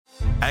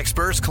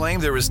Experts claim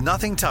there is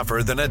nothing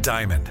tougher than a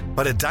diamond.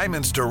 But at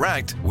Diamonds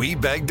Direct, we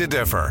beg to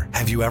differ.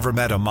 Have you ever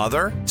met a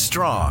mother?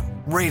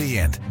 Strong,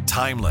 radiant,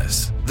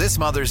 timeless. This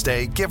Mother's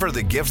Day, give her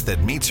the gift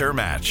that meets her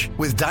match.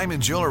 With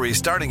diamond jewelry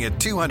starting at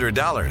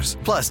 $200.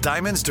 Plus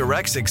Diamonds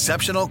Direct's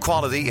exceptional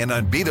quality and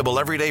unbeatable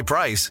everyday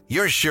price,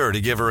 you're sure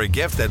to give her a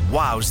gift that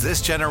wows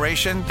this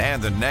generation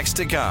and the next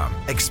to come.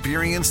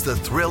 Experience the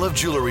thrill of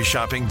jewelry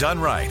shopping done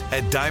right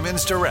at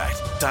Diamonds Direct.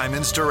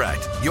 Diamonds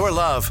Direct. Your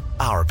love,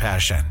 our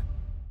passion.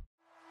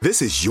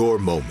 This is your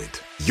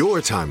moment, your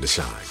time to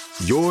shine,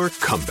 your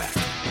comeback.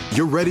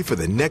 You're ready for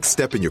the next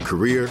step in your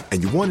career,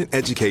 and you want an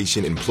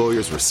education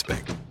employers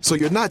respect. So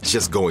you're not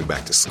just going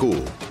back to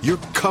school, you're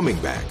coming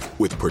back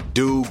with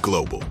Purdue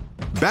Global.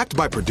 Backed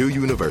by Purdue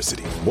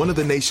University, one of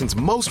the nation's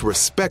most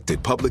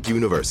respected public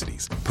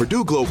universities,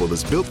 Purdue Global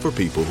is built for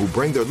people who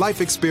bring their life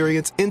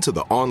experience into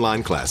the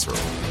online classroom.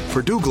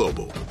 Purdue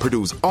Global,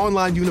 Purdue's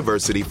online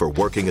university for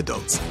working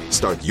adults.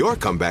 Start your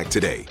comeback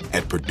today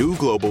at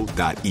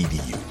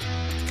purdueglobal.edu.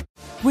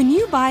 When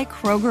you buy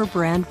Kroger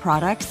brand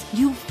products,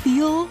 you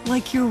feel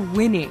like you're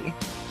winning.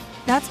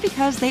 That's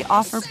because they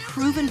offer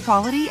proven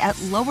quality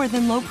at lower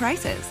than low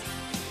prices.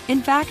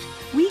 In fact,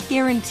 we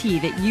guarantee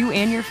that you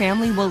and your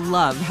family will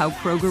love how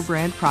Kroger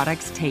brand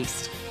products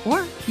taste,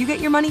 or you get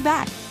your money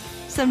back.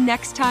 So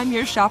next time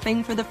you're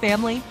shopping for the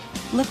family,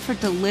 look for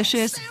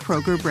delicious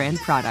Kroger brand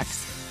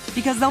products,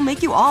 because they'll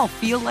make you all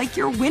feel like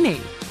you're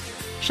winning.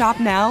 Shop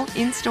now,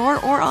 in-store,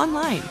 or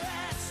online.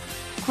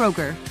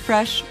 Kroger,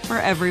 fresh for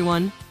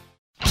everyone.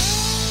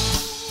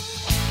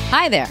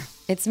 Hi there,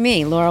 it's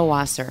me, Laura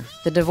Wasser,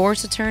 the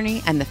divorce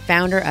attorney and the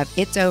founder of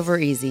It's Over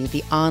Easy,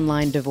 the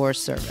online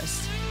divorce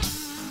service.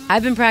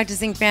 I've been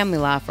practicing family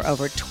law for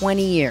over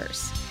 20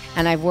 years,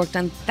 and I've worked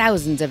on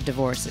thousands of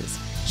divorces,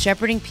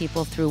 shepherding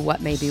people through what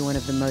may be one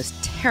of the most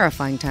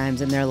terrifying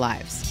times in their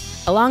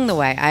lives. Along the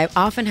way, I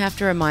often have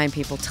to remind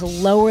people to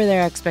lower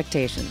their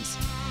expectations.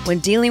 When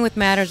dealing with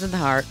matters of the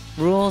heart,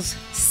 rules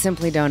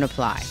simply don't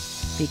apply,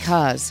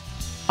 because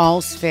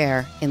all's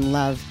fair in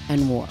love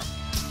and war.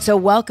 So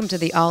welcome to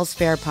the All's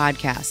Fair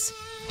podcast.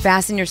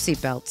 Fasten your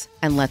seatbelts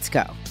and let's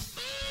go.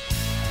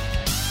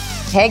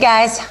 Hey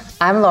guys,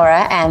 I'm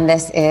Laura and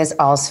this is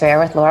All's Fair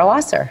with Laura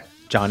Wasser.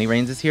 Johnny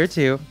Rains is here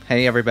too.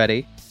 Hey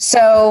everybody.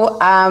 So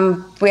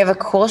we have a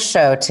cool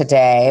show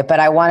today, but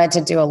I wanted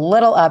to do a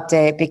little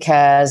update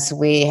because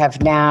we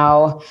have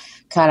now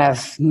kind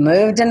of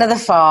moved into the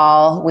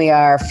fall. We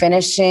are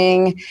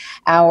finishing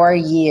our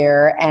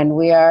year and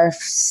we are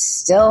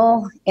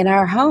still in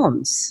our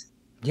homes.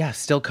 Yeah,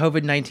 still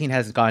COVID-19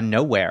 has gone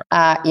nowhere.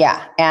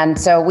 Yeah. And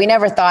so we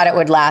never thought it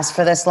would last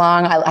for this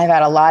long. I've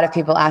had a lot of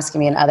people asking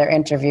me in other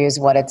interviews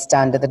what it's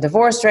done to the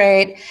divorce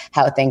rate,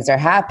 how things are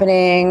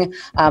happening.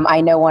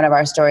 I know one of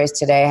our stories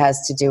today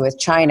has to do with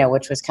China,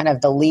 which was kind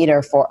of the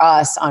leader for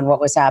us on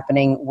what was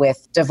happening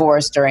with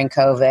divorce during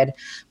COVID.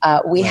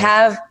 We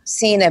have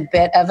seen a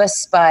bit of a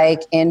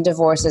spike in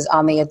divorces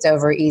on the It's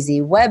Over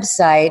Easy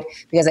website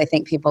because I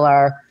think people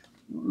are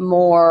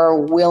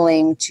more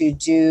willing to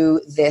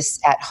do this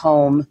at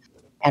home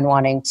and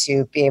wanting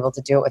to be able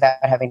to do it without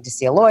having to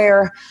see a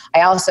lawyer.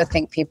 I also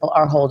think people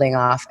are holding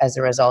off as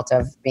a result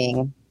of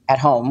being at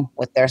home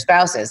with their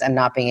spouses and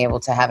not being able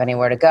to have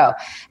anywhere to go.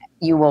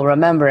 You will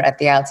remember at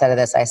the outset of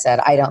this, I said,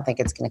 I don't think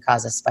it's going to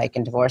cause a spike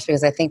in divorce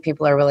because I think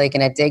people are really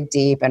going to dig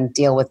deep and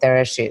deal with their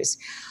issues.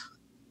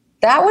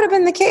 That would have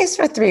been the case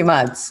for 3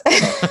 months.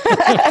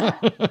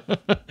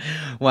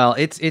 Well,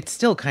 it's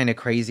still kind of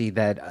crazy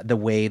that the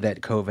way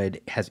that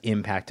COVID has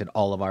impacted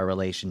all of our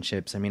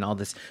relationships. I mean, all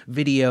this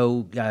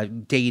video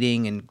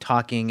dating and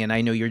talking, and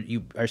I know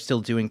you are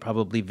still doing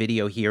probably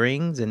video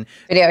hearings and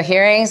video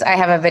hearings. I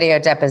have a video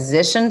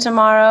deposition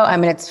tomorrow. I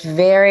mean, it's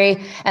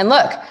and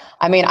look,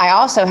 I mean, I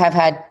also have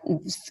had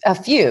a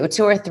few,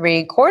 2 or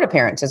 3 court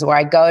appearances where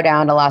I go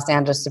down to Los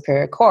Angeles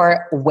Superior Court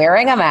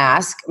wearing a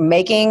mask,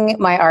 making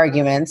my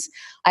arguments.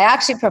 I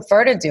actually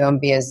prefer to do them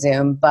via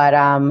Zoom, but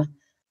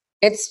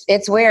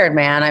it's weird,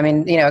 man. I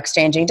mean,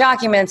 exchanging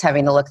documents,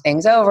 having to look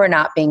things over,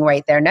 not being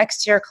right there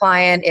next to your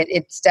client.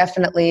 It's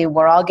definitely,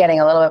 we're all getting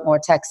a little bit more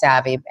tech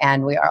savvy.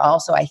 And we are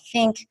also, I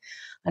think,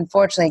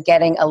 unfortunately,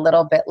 getting a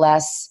little bit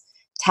less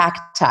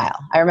tactile.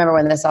 I remember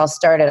when this all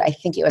started, I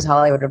think it was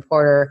Hollywood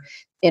Reporter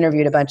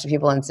interviewed a bunch of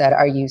people and said,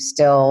 are you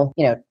still,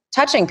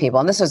 touching people?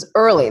 And this was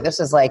early. This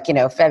was like,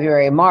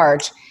 February,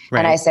 March. Right.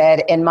 And I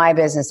said, in my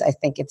business, I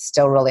think it's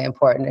still really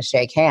important to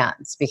shake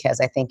hands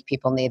because I think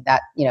people need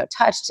that,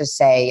 touch to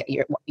say,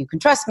 you can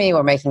trust me,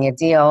 we're making a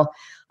deal.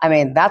 I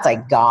mean, that's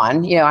like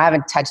gone. I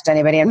haven't touched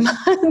anybody in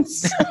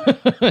months.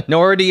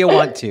 Nor do you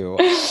want to.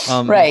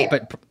 Right.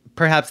 But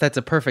perhaps that's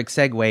a perfect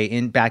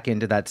segue back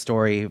into that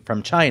story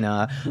from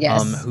China,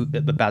 yes.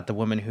 About the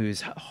woman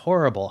whose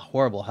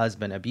horrible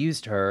husband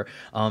abused her,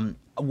 and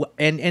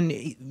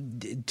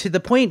to the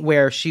point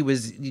where she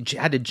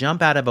had to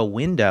jump out of a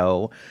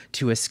window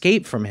to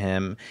escape from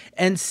him,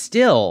 and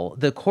still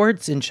the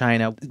courts in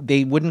China,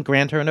 they wouldn't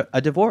grant her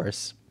a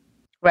divorce.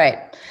 Right.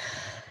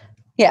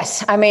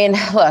 Yes. I mean,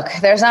 look,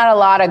 there's not a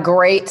lot of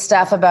great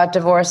stuff about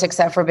divorce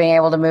except for being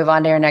able to move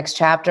on to your next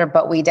chapter,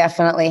 but we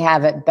definitely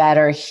have it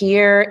better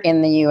here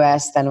in the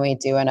US than we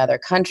do in other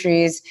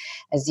countries.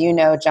 As you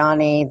know,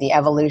 Johnny, the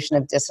evolution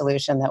of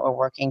dissolution that we're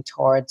working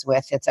towards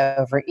with It's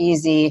Over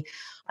Easy.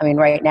 I mean,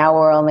 right now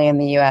we're only in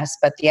the US,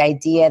 but the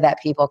idea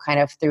that people kind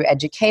of through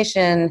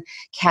education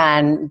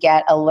can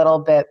get a little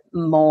bit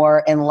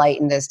more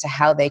enlightened as to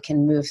how they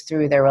can move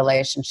through their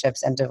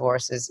relationships and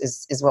divorces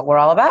is what we're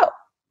all about.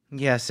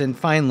 Yes, and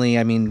finally,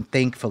 I mean,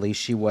 thankfully,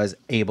 she was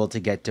able to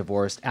get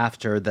divorced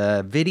after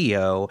the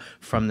video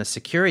from the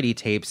security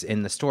tapes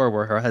in the store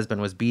where her husband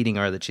was beating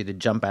her that she had to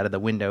jump out of the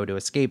window to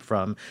escape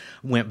from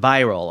went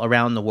viral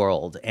around the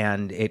world,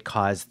 and it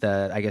caused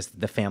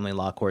the family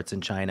law courts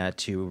in China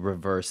to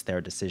reverse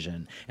their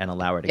decision and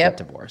allow her to get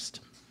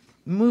divorced.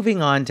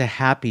 Moving on to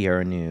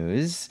happier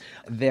news,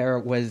 there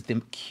was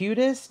the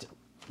cutest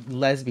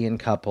lesbian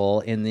couple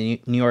in the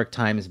New York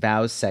Times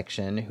vows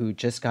section who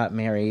just got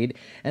married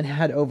and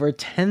had over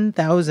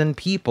 10,000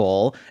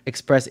 people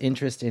express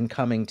interest in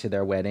coming to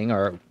their wedding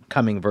or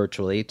coming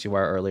virtually, to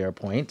our earlier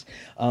point.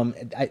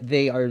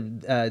 They are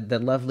the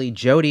lovely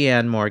Jodi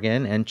Ann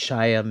Morgan and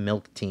Chaya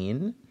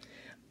Milktine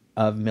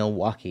of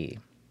Milwaukee.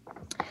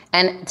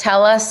 And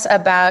tell us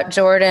about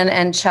Jordan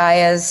and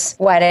Chaya's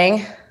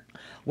wedding.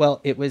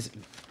 Well, it was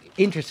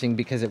interesting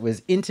because it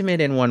was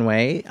intimate in one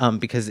way,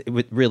 because it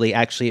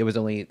was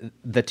only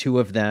the two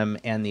of them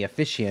and the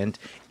officiant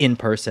in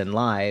person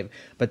live.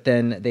 But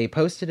then they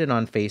posted it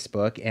on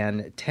Facebook,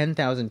 and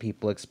 10,000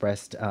 people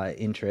expressed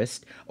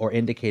interest or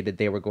indicated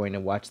they were going to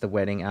watch the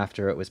wedding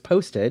after it was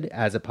posted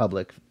as a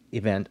public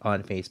event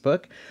on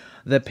Facebook.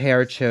 The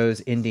pair chose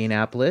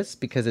Indianapolis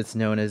because it's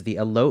known as the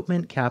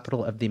elopement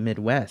capital of the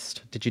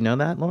Midwest. Did you know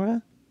that,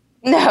 Laura?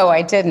 No,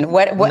 I didn't.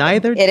 What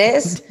Neither. It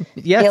is?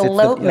 Yes.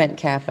 Elopement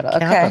capital. Okay.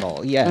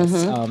 Capital, yes.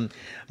 Mm-hmm.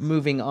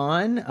 Moving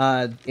on,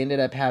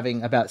 ended up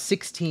having about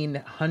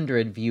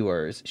 1,600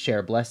 viewers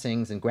share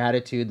blessings and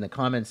gratitude in the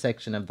comments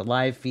section of the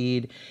live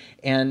feed.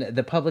 And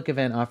the public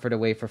event offered a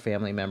way for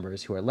family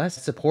members who are less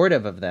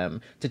supportive of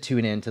them to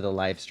tune in to the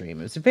live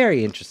stream. It was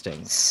very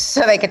interesting.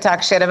 So they could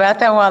talk shit about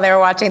them while they were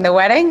watching the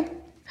wedding?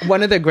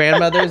 One of the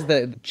grandmothers,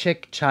 the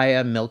chick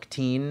Chaya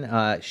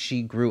Milktine,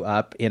 she grew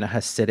up in a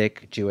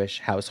Hasidic Jewish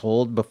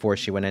household before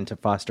she went into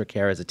foster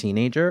care as a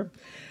teenager.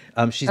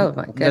 She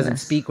doesn't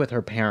speak with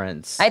her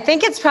parents. I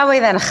think it's probably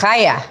then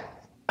Chaya.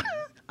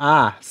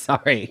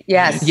 Sorry.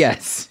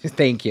 Yes,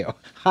 thank you.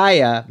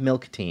 Chaya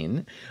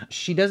Milktine.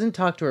 She doesn't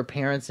talk to her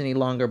parents any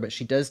longer, but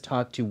she does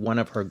talk to one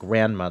of her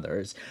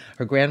grandmothers.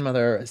 Her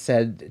grandmother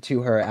said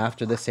to her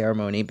after the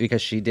ceremony,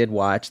 because she did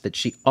watch, that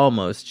she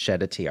almost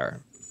shed a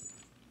tear.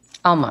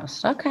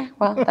 Almost. Okay.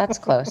 Well, that's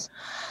close.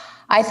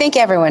 I think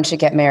everyone should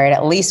get married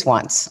at least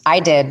once. I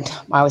did.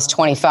 I was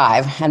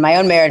 25, and my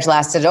own marriage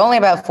lasted only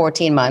about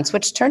 14 months,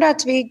 which turned out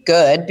to be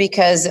good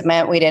because it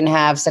meant we didn't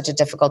have such a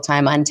difficult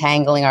time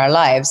untangling our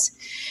lives.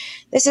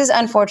 This is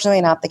unfortunately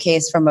not the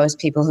case for most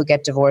people who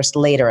get divorced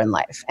later in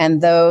life.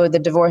 And though the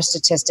divorce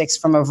statistics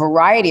from a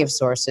variety of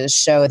sources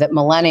show that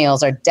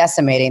millennials are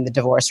decimating the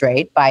divorce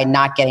rate by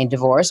not getting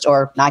divorced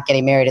or not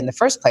getting married in the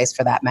first place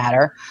for that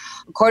matter,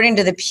 according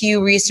to the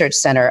Pew Research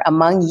Center,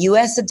 among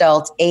U.S.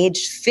 adults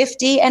aged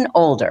 50 and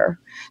older,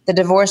 the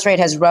divorce rate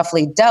has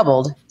roughly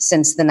doubled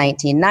since the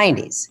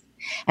 1990s.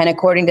 And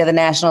according to the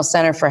National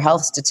Center for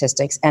Health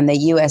Statistics and the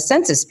U.S.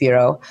 Census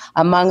Bureau,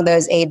 among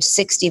those aged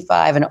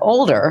 65 and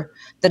older,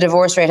 the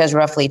divorce rate has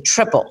roughly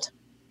tripled.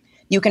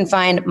 You can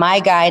find my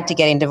guide to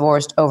getting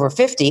divorced over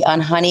 50 on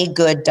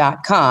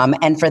honeygood.com.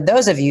 And for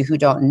those of you who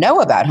don't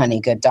know about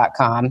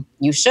honeygood.com,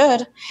 you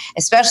should,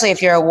 especially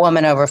if you're a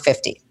woman over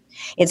 50.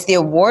 It's the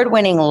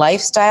award-winning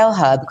lifestyle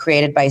hub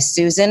created by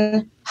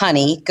Susan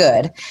Honey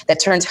Good that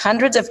turns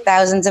hundreds of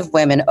thousands of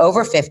women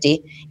over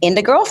 50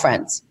 into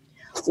girlfriends.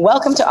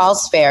 Welcome to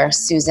All's Fair,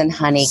 Susan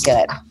Honey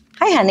Good.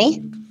 Hi,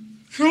 honey.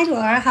 Hi,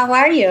 Laura. How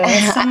are you?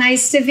 It's so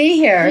nice to be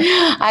here.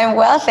 I'm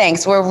well,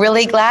 thanks. We're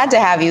really glad to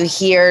have you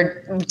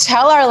here.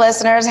 Tell our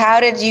listeners, how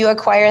did you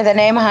acquire the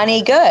name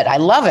Honey Good? I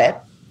love it.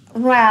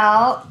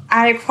 Well,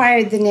 I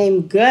acquired the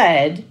name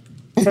Good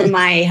from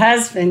my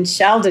husband,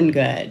 Sheldon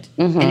Good.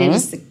 Mm-hmm. And it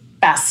is the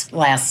best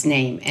last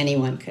name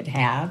anyone could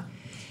have.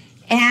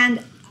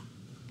 And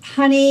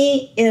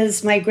Honey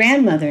is my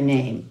grandmother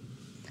name.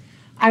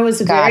 I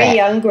was a very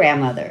young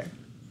grandmother,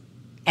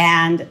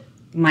 and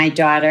my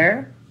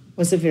daughter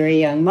was a very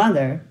young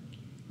mother.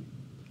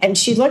 And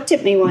she looked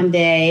at me one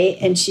day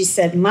and she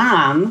said,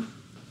 Mom,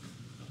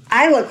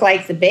 I look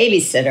like the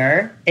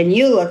babysitter and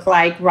you look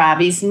like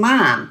Robbie's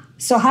mom.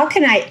 So how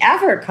can I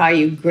ever call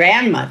you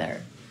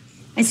grandmother?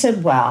 I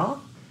said,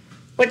 well,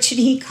 what should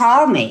he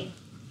call me?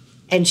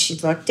 And she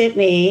looked at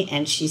me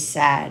and she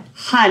said,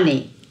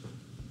 Honey.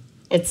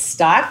 It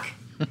stuck.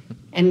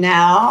 And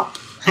now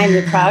I'm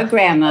the proud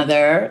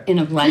grandmother in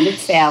a blended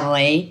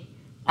family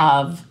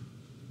of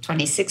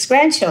 26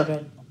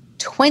 grandchildren.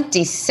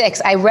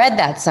 26. I read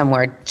that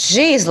somewhere.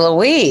 Jeez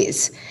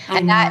Louise.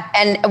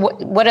 And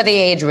what are the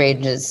age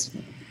ranges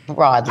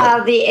broadly?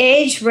 The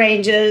age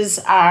ranges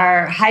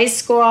are high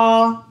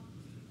school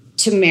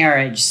to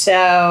marriage.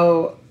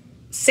 So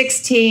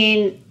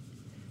 16,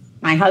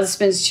 my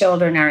husband's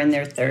children are in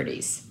their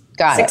 30s.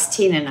 Got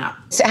 16 and up.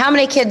 So how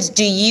many kids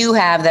do you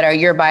have that are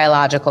your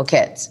biological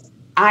kids?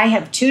 I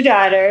have 2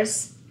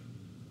 daughters,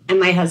 and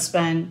my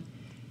husband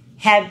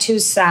had 2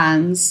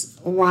 sons.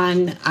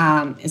 One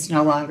is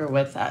no longer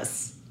with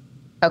us.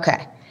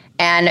 Okay.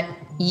 And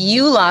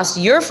you lost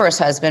your first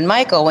husband,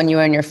 Michael, when you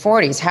were in your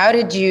 40s. How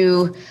did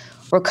you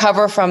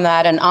recover from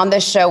that? And on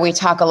this show, we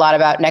talk a lot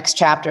about next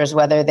chapters,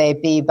 whether they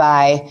be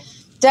by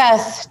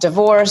death,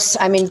 divorce.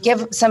 I mean,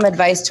 give some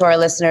advice to our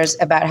listeners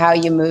about how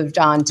you moved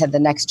on to the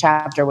next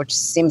chapter, which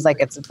seems like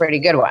it's a pretty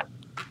good one.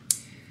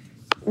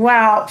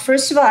 Well,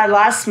 first of all, I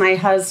lost my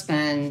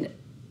husband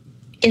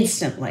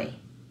instantly.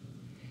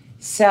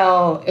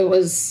 So it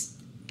was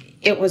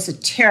a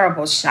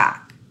terrible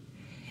shock.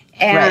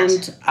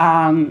 And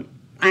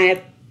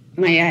right.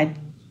 I had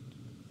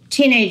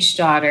teenage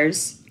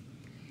daughters,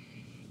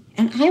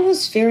 and I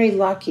was very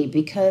lucky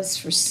because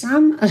for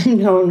some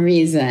unknown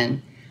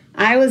reason,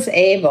 I was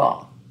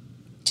able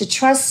to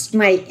trust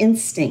my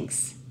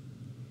instincts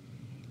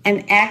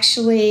and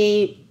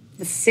actually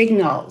the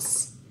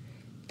signals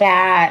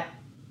that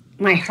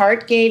my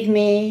heart gave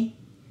me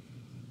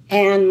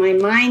and my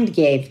mind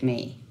gave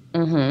me.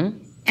 Mm-hmm.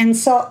 And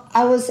so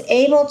I was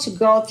able to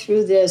go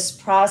through this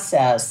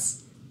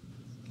process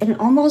in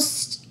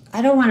almost,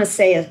 I don't want to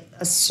say a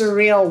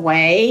surreal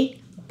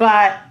way,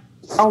 but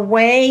a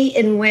way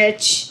in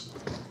which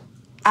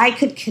I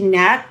could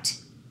connect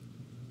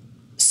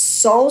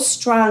so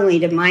strongly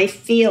to my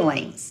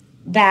feelings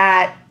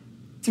that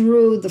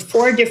through the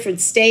 4 different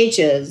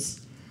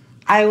stages,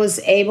 I was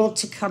able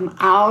to come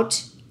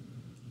out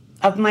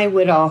of my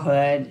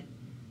widowhood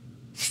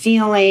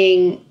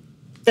feeling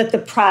that the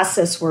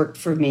process worked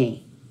for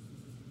me.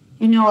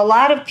 You know, a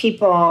lot of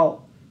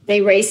people,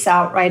 they race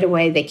out right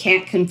away. They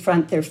can't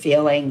confront their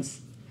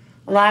feelings.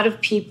 A lot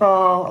of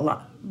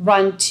people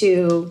run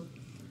to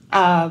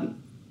a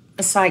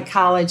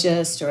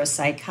psychologist or a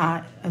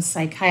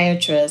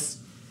psychiatrist.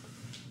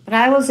 But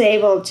I was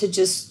able to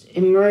just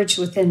emerge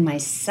within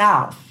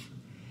myself.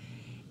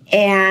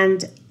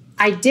 And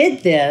I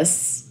did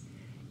this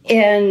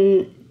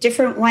in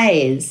different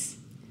ways.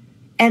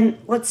 And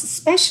what's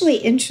especially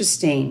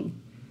interesting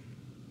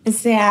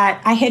is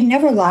that I had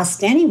never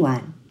lost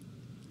anyone.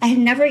 I had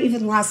never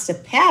even lost a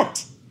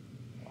pet.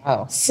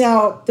 Wow.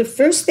 So the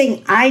first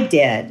thing I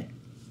did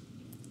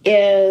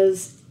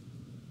is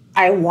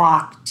I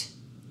walked.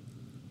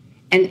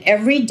 And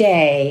every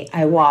day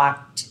I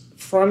walked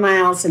 4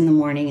 miles in the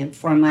morning and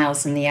 4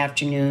 miles in the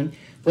afternoon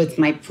with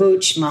my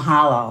pooch,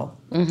 Mahalo.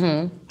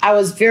 Mm-hmm. I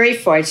was very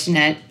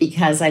fortunate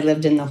because I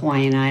lived in the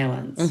Hawaiian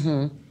Islands,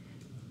 mm-hmm.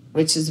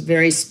 which is a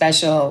very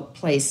special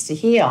place to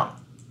heal.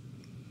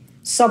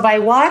 So by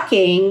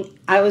walking,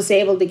 I was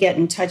able to get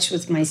in touch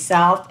with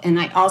myself, and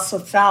I also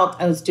felt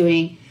I was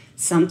doing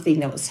something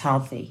that was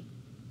healthy.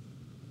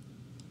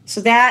 So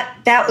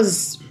that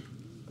was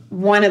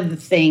one of the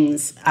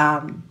things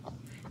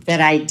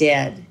that I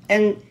did.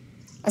 And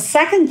a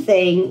second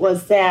thing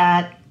was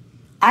that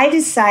I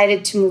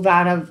decided to move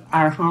out of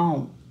our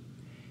home,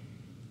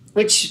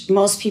 which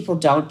most people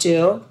don't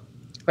do.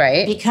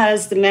 Right.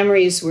 Because the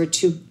memories were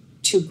too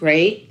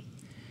great.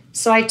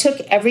 So I took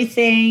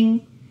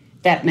everything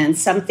that meant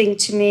something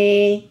to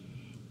me,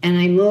 and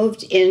I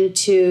moved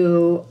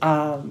into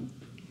an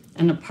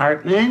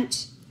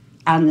apartment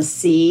on the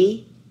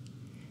sea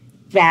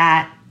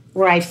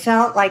where I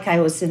felt like I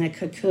was in a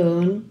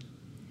cocoon,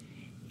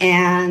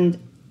 and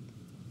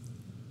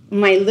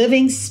my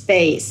living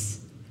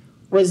space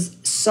was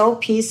so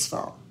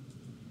peaceful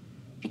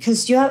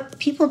because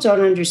people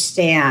don't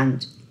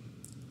understand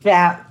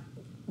that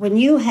when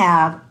you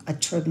have a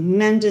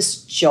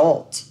tremendous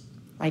jolt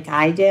like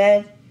I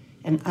did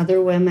and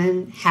other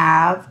women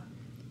have,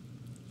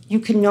 you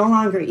can no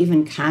longer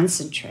even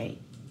concentrate.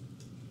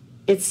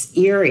 It's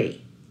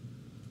eerie.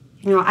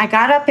 You know, I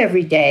got up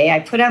every day, I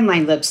put on my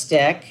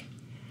lipstick,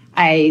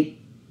 I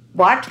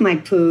walked my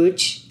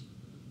pooch,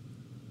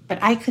 but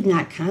I could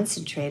not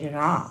concentrate at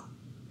all.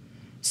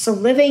 So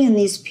living in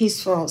these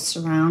peaceful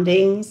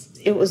surroundings,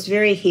 it was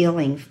very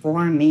healing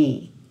for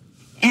me.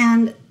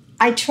 And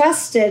I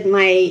trusted,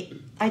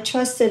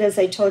 as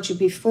I told you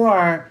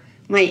before,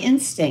 my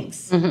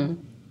instincts. Mm-hmm.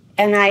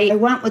 And I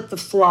went with the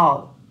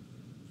flow.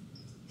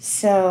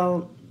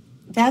 So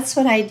that's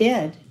what I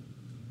did.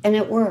 And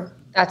it worked.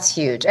 That's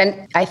huge.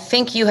 And I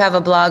think you have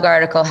a blog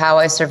article, How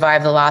I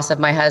Survived the Loss of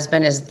My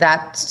Husband. Is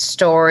that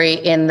story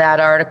in that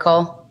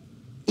article?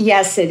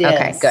 Yes, it is.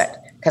 Okay, good.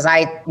 Because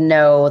I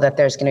know that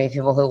there's going to be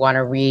people who want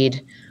to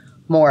read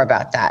more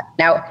about that.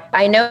 Now,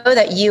 I know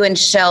that you and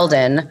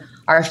Sheldon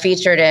are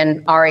featured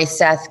in Ari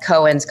Seth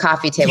Cohen's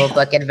coffee table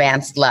book,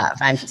 Advanced Love.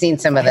 I've seen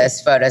some of those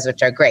photos,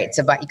 which are great.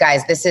 So, but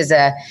guys, this is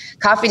a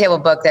coffee table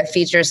book that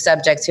features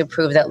subjects who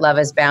prove that love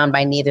is bound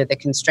by neither the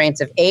constraints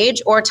of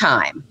age or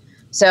time.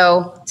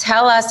 So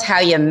tell us how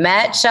you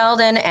met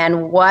Sheldon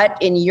and what,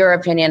 in your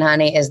opinion,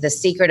 honey, is the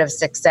secret of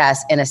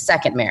success in a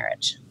second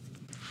marriage?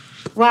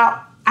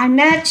 Well, I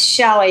met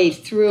Shelley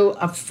through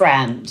a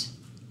friend.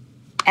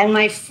 And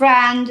my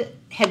friend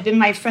had been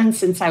my friend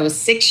since I was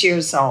 6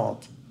 years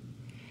old.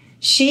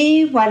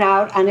 She went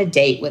out on a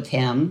date with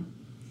him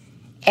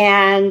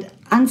and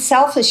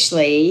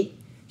unselfishly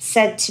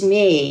said to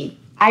me,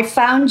 I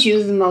found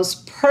you the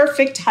most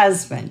perfect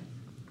husband.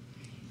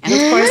 And of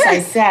course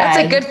I said... That's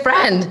a good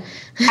friend.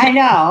 I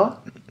know.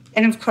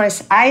 And of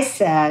course I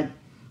said,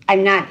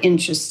 I'm not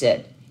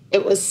interested.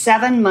 It was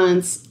 7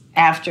 months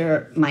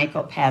after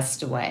Michael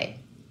passed away.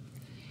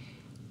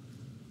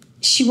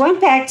 She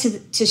went back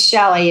to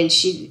Shelley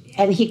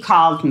and he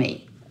called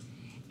me.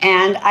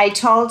 And I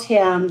told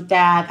him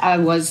that I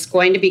was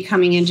going to be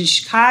coming into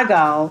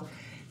Chicago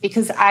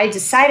because I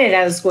decided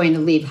I was going to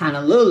leave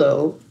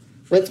Honolulu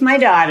with my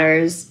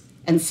daughters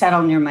and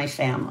settle near my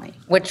family.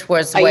 Which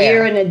was a where?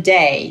 year and a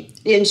day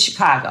in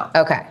Chicago.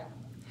 Okay.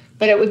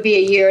 But it would be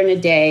a year and a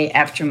day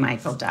after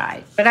Michael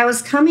died. But I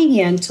was coming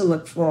in to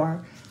look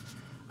for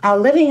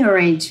living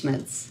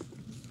arrangements,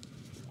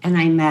 and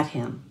I met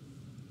him.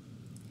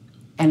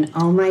 And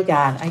oh my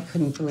God, I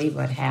couldn't believe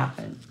what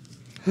happened.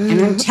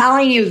 And I'm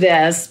telling you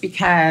this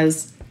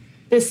because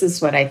this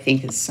is what I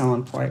think is so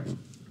important.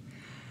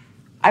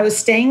 I was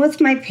staying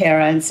with my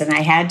parents, and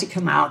I had to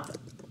come out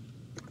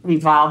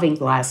revolving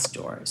glass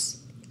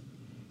doors.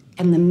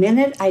 And the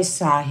minute I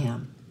saw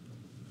him,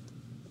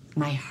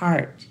 my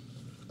heart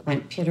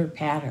went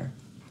pitter-patter.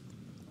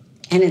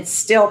 And it's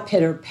still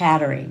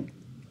pitter-pattering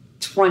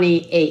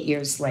 28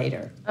 years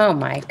later. Oh,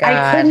 my God.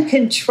 I couldn't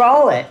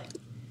control it.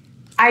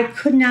 I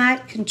could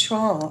not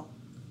control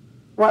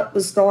what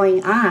was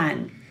going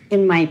on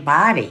in my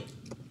body.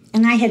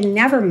 And I had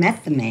never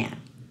met the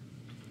man.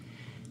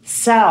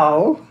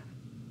 So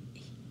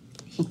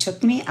he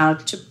took me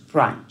out to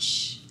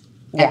brunch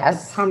at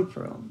the Pump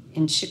Room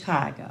in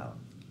Chicago.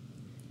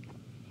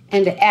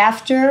 And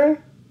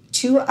after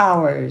 2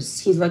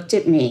 hours, he looked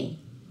at me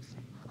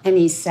and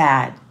he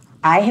said,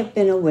 I have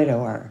been a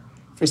widower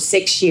for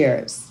 6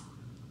 years,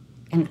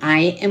 and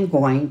I am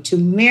going to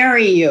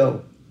marry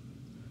you.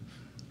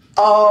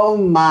 Oh,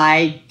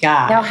 my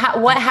God. Now,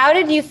 how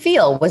did you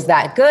feel? Was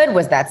that good?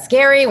 Was that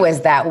scary?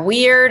 Was that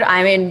weird?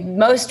 I mean,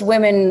 most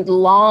women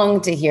long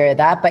to hear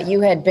that, but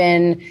you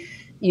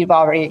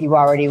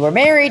already were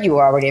married. You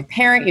were already a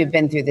parent. You'd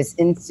been through this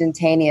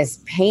instantaneous,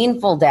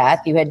 painful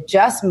death. You had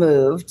just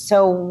moved.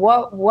 So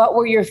what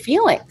were your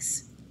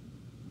feelings?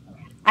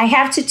 I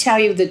have to tell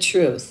you the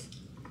truth.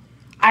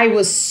 I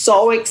was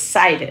so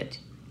excited.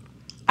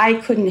 I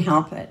couldn't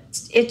help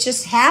it. It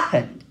just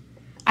happened.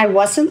 I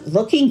wasn't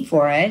looking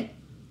for it.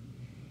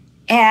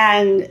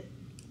 And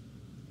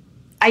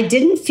I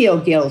didn't feel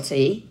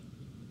guilty.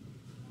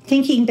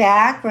 Thinking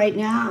back right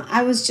now,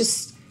 I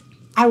was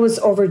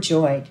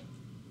overjoyed.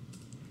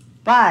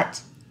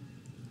 But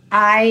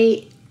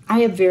I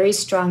have very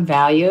strong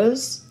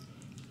values,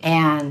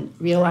 and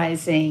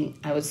realizing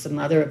I was the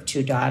mother of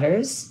 2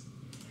 daughters,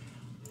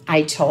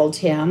 I told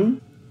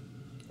him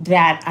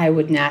that I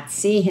would not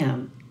see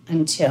him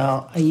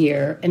until a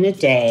year and a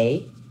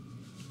day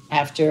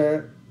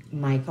after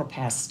Michael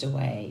passed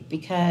away.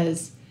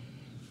 Because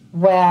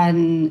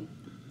when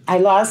I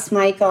lost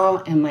Michael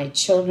and my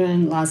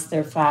children lost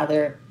their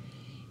father,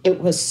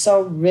 it was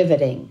so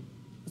riveting.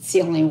 It's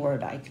the only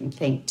word I can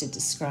think to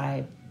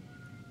describe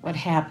what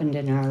happened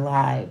in our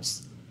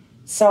lives.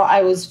 So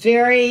I was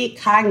very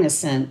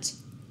cognizant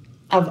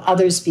of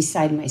others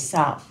beside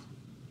myself,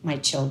 my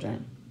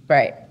children.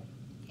 Right.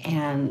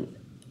 And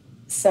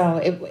so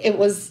it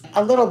was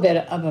a little bit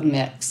of a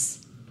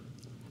mix.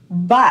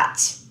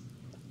 But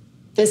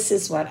this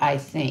is what I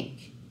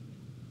think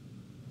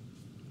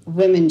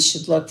women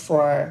should look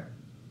for,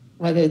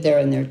 whether they're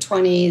in their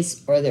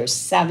 20s or their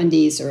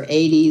 70s or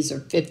 80s or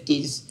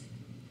 50s.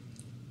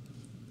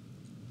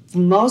 The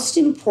most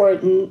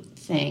important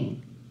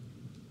thing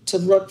to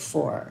look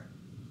for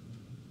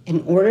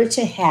in order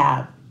to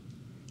have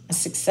a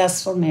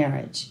successful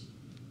marriage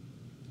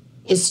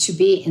is to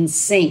be in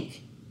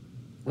sync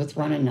with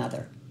one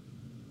another.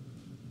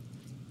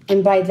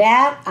 And by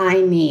that,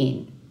 I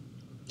mean,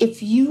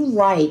 if you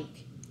like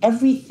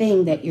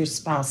everything that your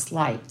spouse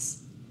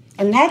likes,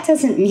 and that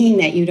doesn't mean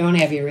that you don't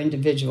have your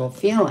individual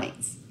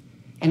feelings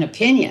and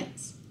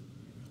opinions,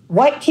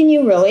 what can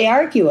you really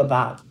argue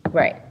about?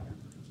 Right.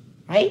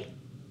 Right?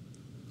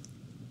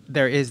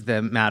 There is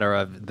the matter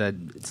of the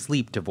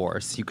sleep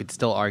divorce. You could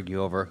still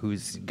argue over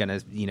who's going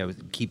to,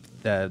 keep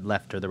the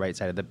left or the right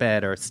side of the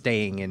bed or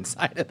staying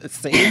inside of the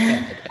same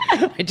bed.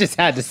 I just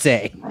had to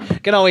say. You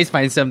can always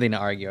find something to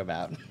argue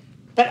about.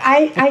 But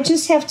I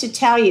just have to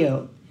tell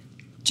you,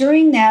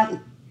 during that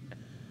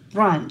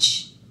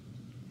brunch,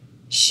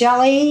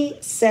 Shelley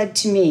said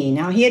to me,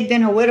 now he had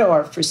been a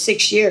widower for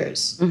 6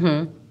 years.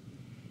 Mm-hmm.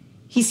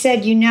 He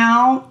said,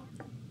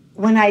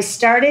 when I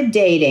started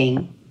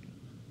dating,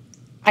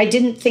 I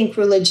didn't think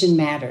religion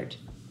mattered.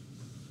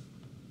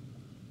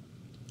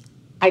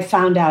 I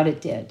found out it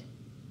did.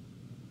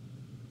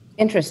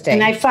 Interesting.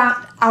 And I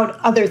found out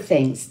other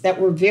things that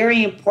were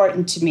very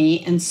important to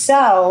me. And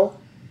so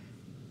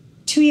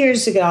 2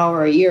 years ago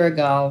or a year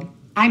ago,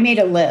 I made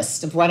a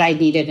list of what I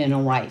needed in a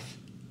wife.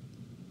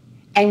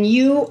 And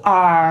you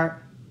are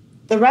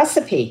the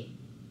recipe.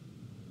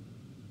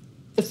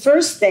 The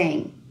first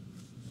thing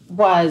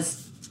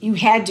was you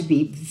had to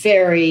be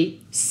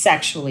very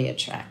sexually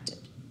attracted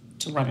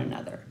to one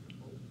another.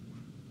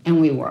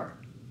 And we were.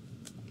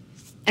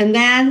 And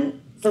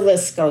then the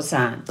list goes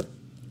on.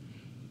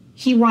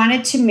 He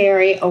wanted to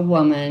marry a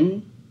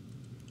woman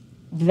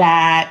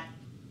that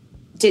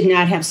did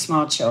not have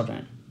small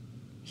children.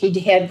 He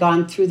had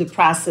gone through the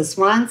process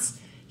once.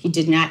 He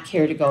did not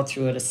care to go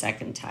through it a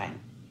second time.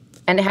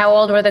 And how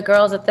old were the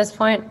girls at this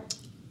point?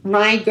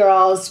 My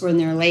girls were in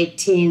their late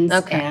teens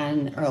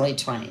and early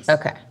 20s.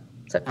 Okay.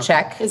 So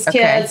check. His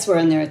kids were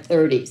in their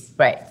 30s.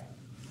 Right.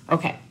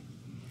 Okay.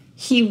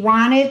 He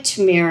wanted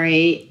to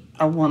marry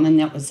a woman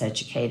that was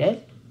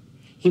educated.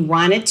 He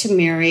wanted to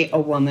marry a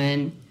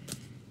woman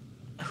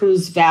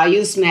whose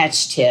values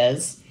matched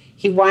his.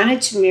 He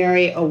wanted to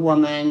marry a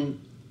woman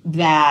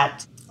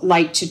that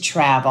liked to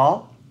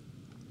travel.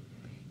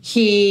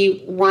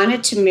 He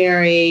wanted to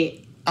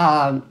marry,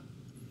 I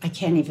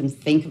can't even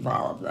think of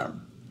all of them.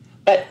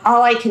 But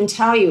all I can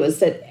tell you is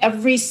that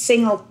every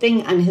single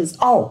thing on his,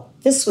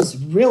 this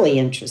was really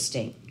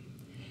interesting.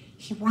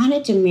 He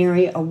wanted to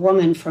marry a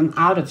woman from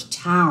out of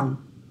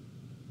town.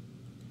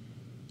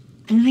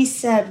 And I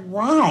said,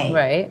 why?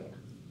 Right.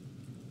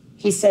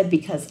 He said,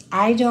 because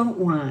I don't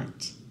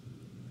want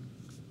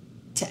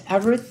to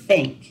ever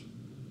think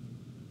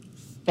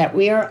that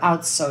we are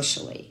out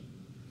socially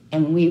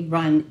and we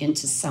run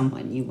into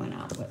someone you went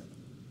out with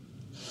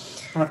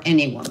or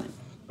any woman.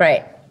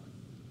 Right.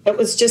 It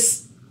was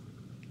just,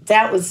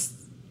 that was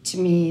to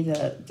me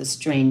the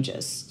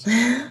strangest.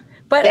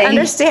 But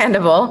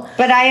understandable.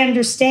 But I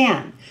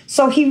understand.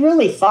 So he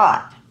really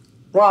thought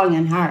long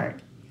and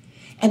hard.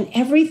 And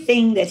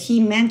everything that he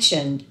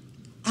mentioned,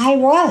 I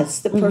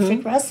was the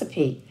perfect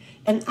recipe.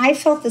 And I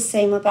felt the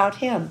same about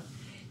him.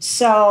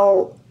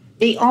 So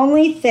the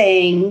only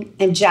thing,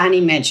 and Johnny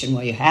mentioned,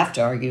 well, you have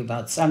to argue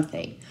about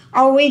something.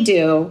 Oh, we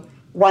do.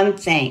 One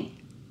thing.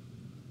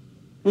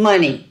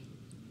 Money.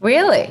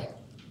 Really?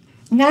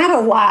 Not a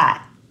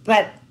lot.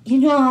 But,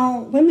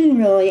 women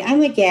really,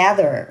 I'm a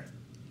gatherer.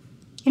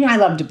 I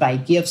love to buy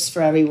gifts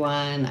for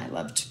everyone. I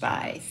love to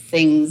buy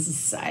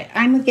things.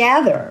 I'm a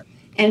gatherer.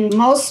 And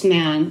most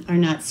men are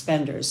not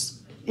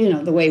spenders,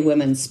 the way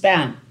women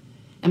spend.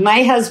 And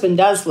my husband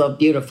does love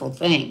beautiful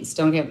things,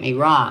 don't get me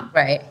wrong.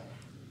 Right,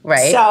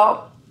 right.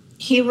 So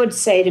he would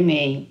say to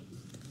me,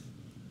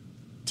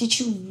 did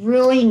you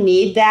really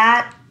need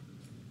that?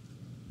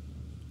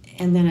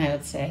 And then I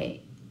would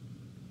say,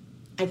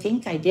 I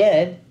think I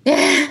did.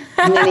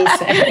 And then he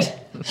said,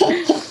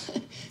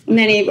 and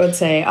then he would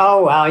say,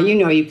 oh, well,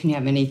 you can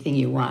have anything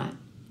you want.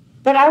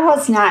 But I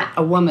was not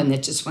a woman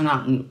that just went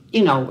out and,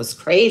 was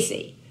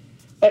crazy.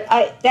 But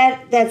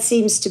that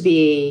seems to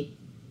be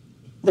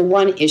the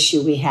one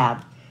issue we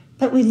have.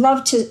 But we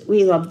love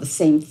the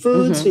same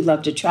foods. We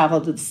love to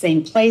travel to the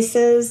same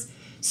places.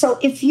 So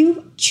if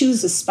you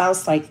choose a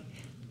spouse like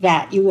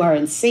that you are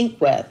in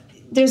sync with,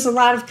 there's a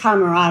lot of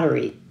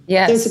camaraderie.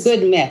 Yes. There's a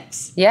good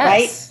mix. Yes.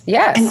 Right?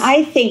 Yes. And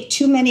I think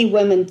too many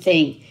women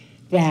think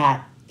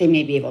that they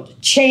may be able to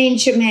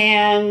change a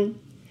man.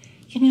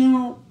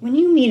 When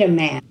you meet a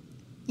man,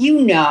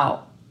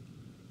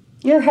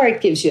 your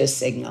heart gives you a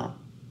signal.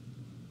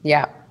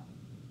 Yeah.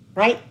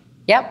 Right?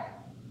 Yep.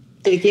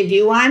 Did it give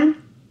you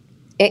one?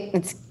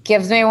 It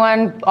gives me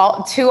one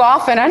too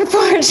often,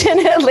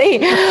 unfortunately.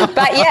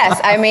 But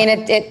yes,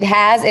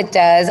 it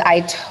does. I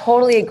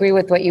totally agree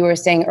with what you were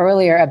saying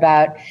earlier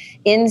about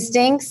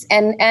instincts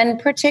and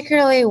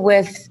particularly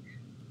with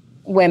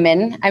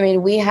women.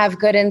 We have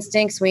good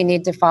instincts. We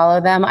need to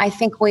follow them. I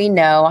think we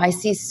know. I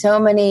see so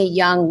many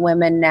young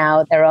women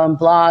now, their own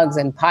blogs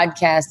and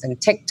podcasts and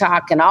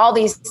TikTok and all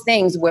these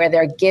things where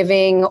they're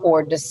giving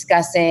or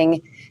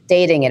discussing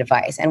dating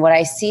advice. And what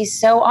I see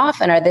so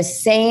often are the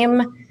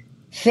same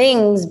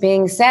things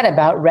being said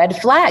about red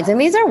flags. And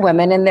these are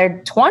women in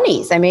their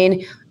 20s.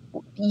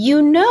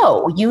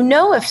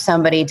 If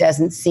somebody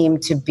doesn't seem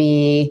to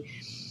be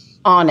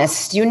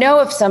honest,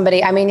 if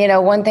somebody,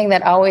 one thing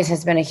that always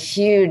has been a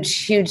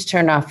huge, huge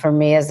turnoff for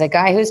me is a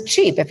guy who's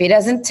cheap. If he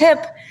doesn't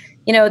tip,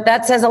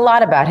 that says a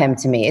lot about him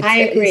to me. I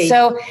agree.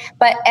 So,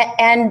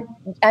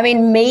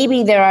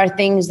 maybe there are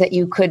things that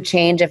you could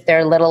change if they're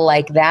a little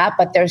like that,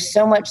 but there's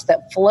so much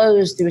that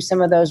flows through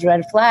some of those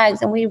red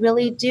flags. And we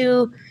really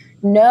do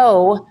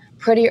know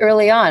pretty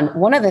early on.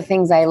 One of the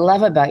things I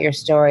love about your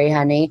story,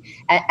 honey,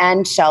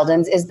 and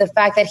Sheldon's is the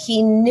fact that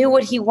he knew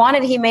what he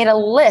wanted. He made a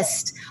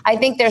list. I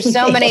think there's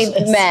so many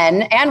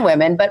men and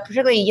women, but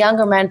particularly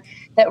younger men,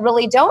 that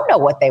really don't know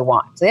what they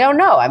want. They don't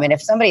know.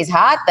 If somebody's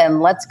hot,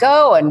 then let's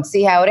go and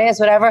see how it is,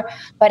 whatever.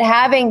 But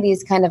having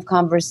these kind of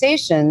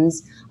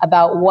conversations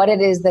about what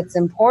it is that's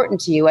important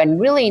to you and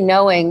really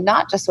knowing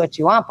not just what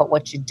you want, but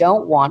what you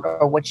don't want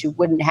or what you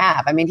wouldn't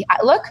have.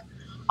 Look,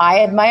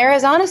 I admire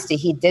his honesty.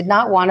 He did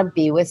not want to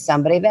be with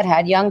somebody that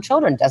had young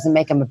children. Doesn't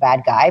make him a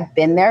bad guy.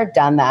 Been there,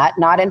 done that.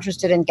 Not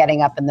interested in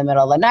getting up in the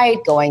middle of the night,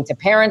 going to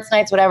parents'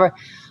 nights, whatever.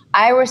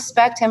 I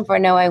respect him for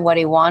knowing what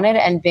he wanted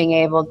and being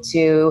able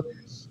to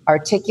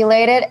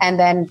articulate it and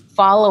then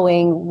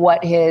following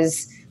what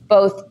his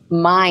both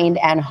mind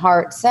and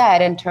heart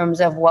said in terms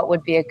of what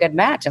would be a good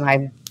match. And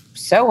I'm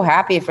so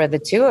happy for the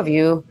two of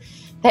you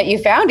that you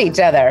found each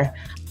other.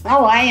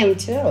 Oh, I am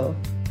too.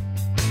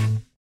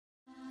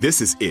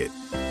 This is it.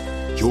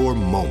 Your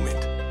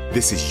moment.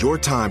 This is your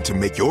time to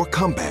make your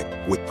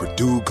comeback with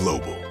Purdue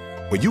Global.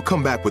 When you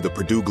come back with a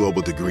Purdue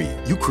Global degree,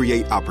 you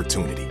create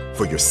opportunity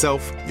for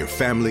yourself, your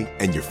family,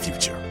 and your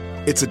future.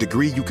 It's a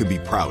degree you can be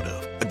proud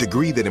of, a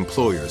degree that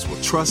employers will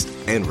trust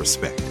and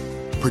respect.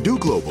 Purdue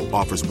Global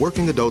offers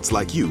working adults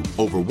like you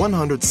over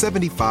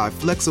 175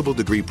 flexible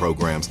degree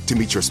programs to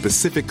meet your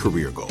specific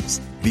career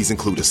goals. These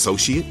include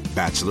associate,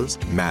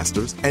 bachelor's,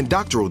 master's, and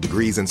doctoral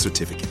degrees and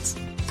certificates.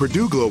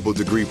 Purdue Global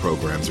degree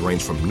programs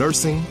range from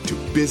nursing to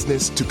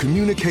business to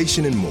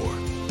communication and more.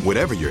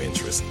 Whatever your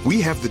interest, we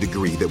have the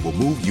degree that will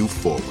move you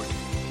forward.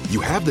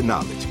 You have the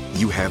knowledge,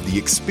 you have the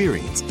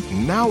experience.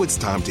 Now it's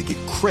time to get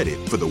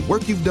credit for the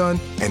work you've done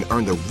and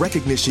earn the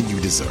recognition you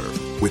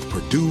deserve with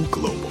Purdue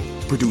Global,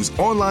 Purdue's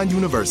online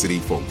university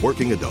for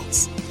working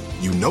adults.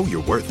 You know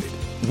you're worth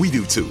it. We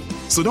do too.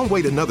 So don't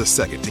wait another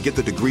second to get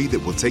the degree that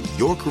will take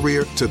your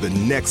career to the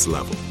next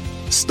level.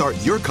 Start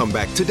your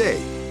comeback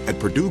today at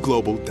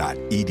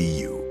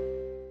purdueglobal.edu.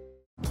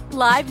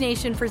 Live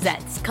Nation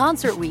presents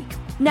Concert Week.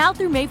 Now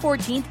through May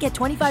 14th, get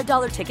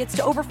 $25 tickets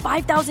to over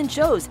 5,000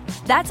 shows.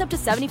 That's up to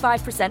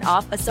 75%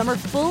 off a summer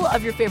full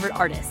of your favorite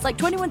artists like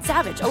 21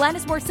 Savage,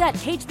 Alanis Morissette,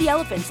 Cage the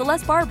Elephant,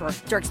 Celeste Barber,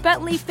 Dierks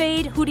Bentley,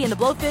 Fade, Hootie and the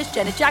Blowfish,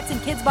 Janet Jackson,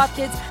 Kidz Bop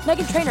Kids,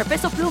 Meghan Trainor,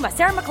 Peso Pluma,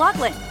 Sarah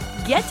McLachlan.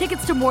 Get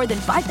tickets to more than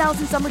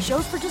 5,000 summer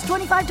shows for just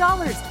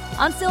 $25.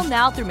 Until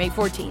now through May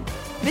 14th.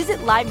 Visit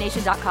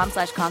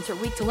LiveNation.com/Concert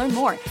Week to learn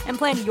more and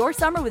plan your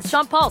summer with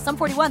Sean Paul, Sum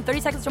 41,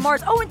 30 Seconds to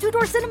Mars, and Two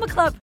Door Cinema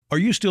Club. Are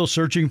you still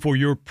searching for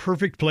your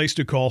perfect place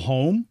to call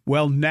home?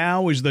 Well,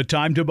 now is the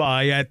time to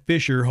buy at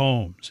Fisher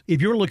Homes.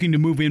 If you're looking to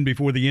move in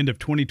before the end of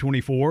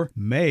 2024,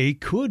 May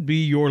could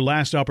be your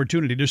last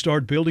opportunity to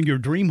start building your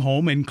dream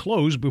home and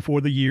close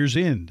before the year's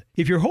end.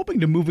 If you're hoping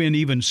to move in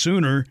even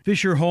sooner,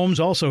 Fisher Homes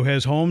also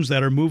has homes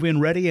that are move-in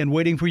ready and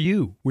waiting for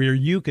you, where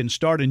you can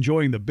start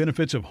enjoying the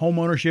benefits of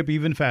homeownership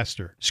even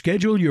faster.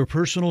 Schedule your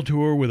personal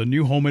tour with a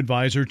new home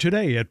advisor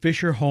today at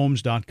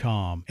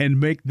FisherHomes.com and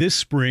make this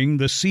spring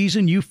the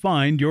season you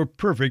find your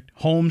perfect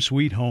home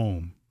sweet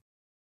home.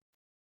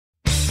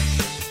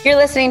 You're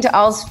listening to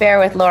All's Fair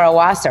with Laura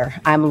Wasser.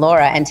 I'm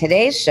Laura, and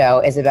today's show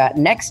is about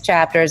next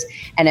chapters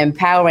and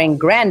empowering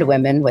grand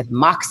women with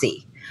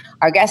Moxie.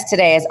 Our guest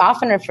today is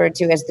often referred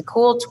to as the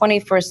cool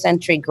 21st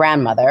century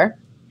grandmother.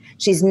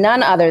 She's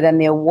none other than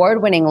the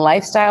award-winning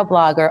lifestyle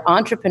blogger,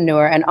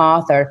 entrepreneur, and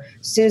author,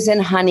 Susan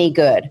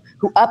Honeygood,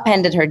 who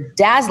upended her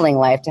dazzling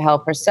life to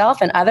help herself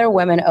and other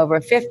women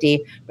over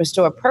 50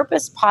 restore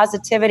purpose,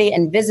 positivity,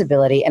 and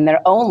visibility in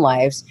their own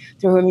lives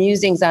through her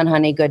musings on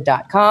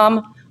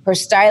honeygood.com, her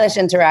stylish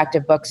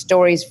interactive book,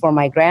 Stories for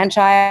My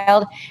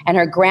Grandchild, and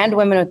her Grand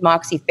Women with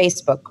Moxie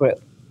Facebook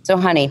group. So,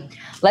 honey,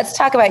 let's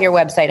talk about your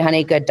website,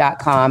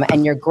 honeygood.com,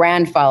 and your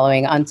grand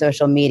following on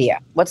social media.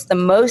 What's the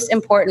most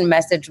important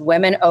message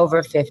women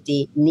over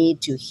 50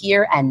 need to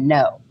hear and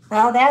know?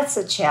 Well, that's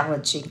a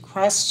challenging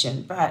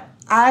question, but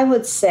I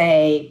would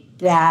say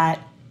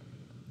that,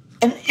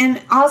 and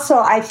also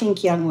I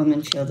think young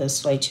women feel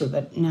this way too,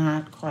 but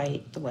not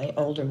quite the way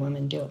older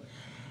women do.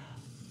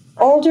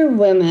 Older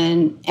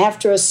women,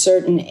 after a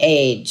certain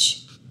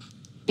age,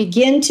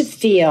 begin to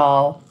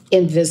feel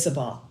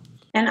invisible.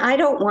 And I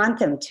don't want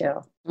them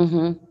to.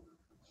 Mm-hmm.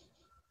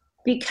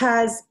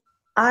 Because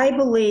I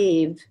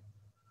believe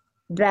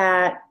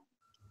that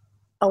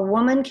a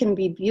woman can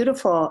be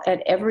beautiful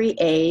at every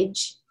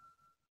age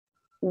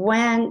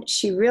when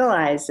she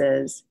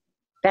realizes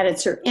that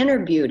it's her inner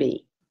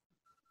beauty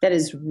that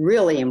is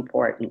really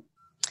important.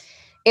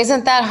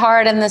 Isn't that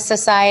hard in this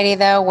society,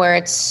 though, where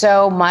it's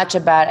so much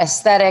about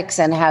aesthetics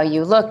and how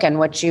you look and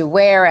what you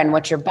wear and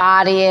what your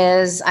body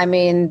is? I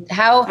mean,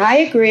 I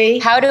agree.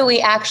 How do we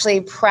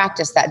actually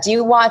practice that? Do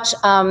you watch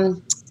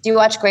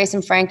Grace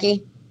and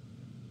Frankie?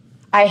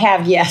 I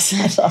have, yes.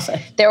 I love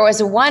it. There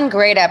was one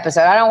great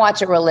episode. I don't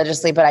watch it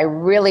religiously, but I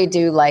really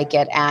do like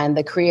it. And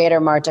the creator,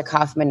 Marta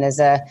Kaufman, is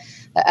a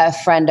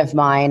friend of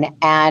mine.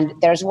 And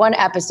there's one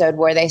episode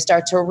where they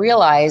start to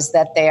realize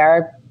that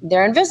they're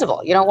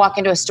invisible. You don't walk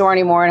into a store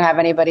anymore and have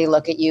anybody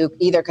look at you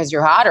either because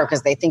you're hot or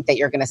because they think that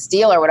you're going to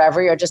steal or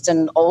whatever. You're just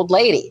an old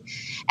lady.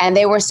 And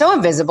they were so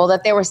invisible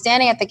that they were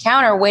standing at the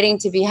counter waiting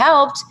to be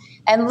helped.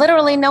 And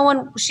literally no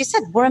one, she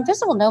said, we're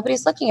invisible.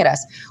 Nobody's looking at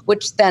us,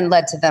 which then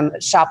led to them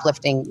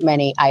shoplifting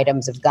many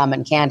items of gum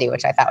and candy,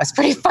 which I thought was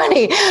pretty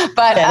funny.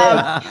 But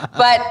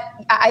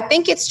I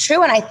think it's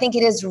true. And I think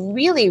it is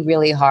really,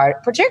 really hard,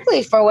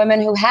 particularly for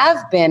women who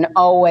have been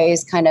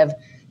always kind of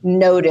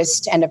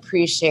noticed and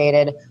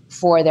appreciated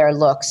for their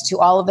looks, to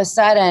all of a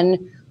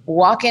sudden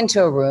walk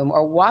into a room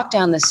or walk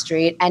down the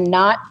street and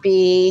not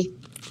be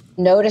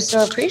noticed or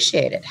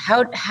appreciated.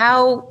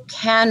 How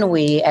can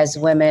we as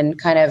women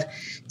kind of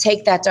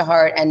take that to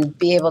heart and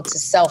be able to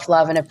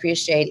self-love and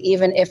appreciate,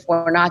 even if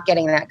we're not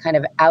getting that kind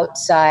of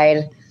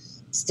outside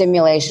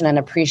stimulation and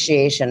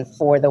appreciation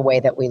for the way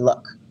that we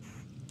look?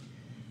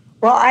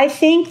 Well, I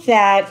think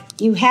that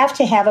you have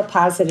to have a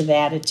positive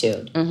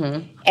attitude.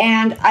 Mm-hmm.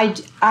 And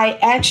I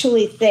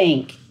actually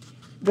think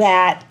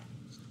that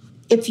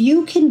if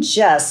you can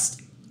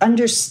just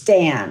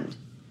understand,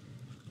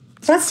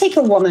 let's take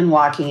a woman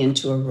walking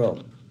into a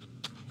room,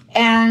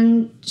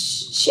 and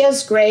she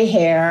has gray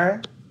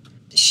hair,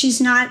 she's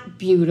not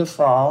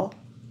beautiful,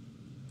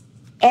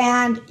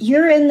 and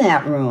you're in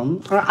that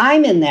room, or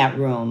I'm in that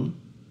room,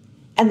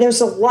 and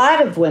there's a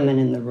lot of women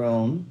in the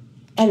room,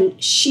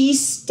 and she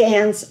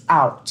stands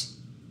out.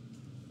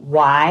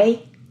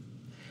 Why?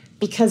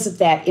 Because of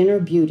that inner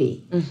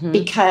beauty. Mm-hmm.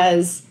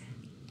 Because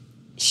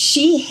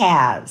she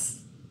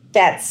has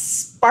that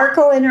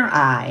sparkle in her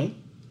eye,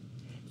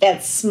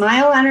 that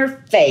smile on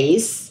her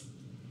face.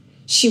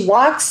 She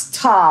walks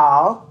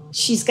tall.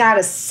 She's got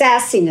a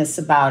sassiness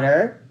about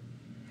her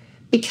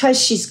because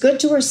she's good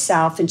to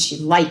herself and she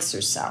likes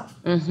herself.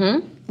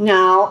 Mm-hmm.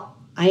 Now,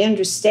 I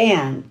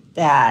understand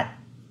that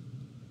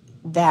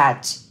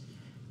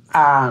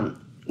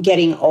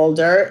getting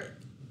older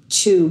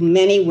to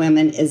many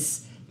women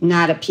is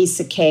not a piece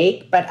of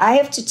cake, but I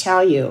have to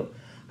tell you,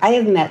 I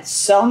have met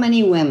so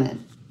many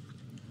women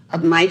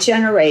of my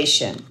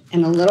generation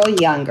and a little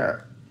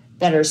younger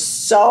that are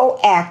so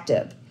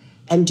active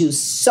and do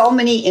so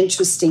many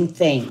interesting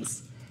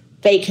things.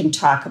 They can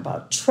talk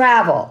about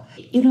travel.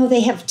 You know,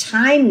 they have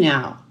time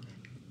now.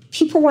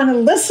 People want to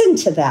listen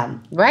to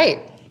them. Right.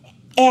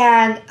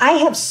 And I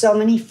have so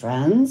many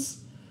friends.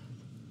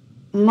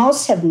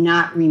 Most have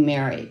not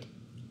remarried,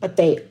 but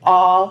they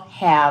all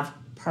have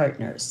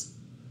partners.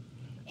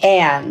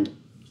 And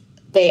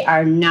they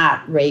are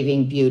not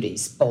raving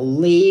beauties,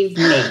 believe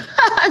me.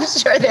 I'm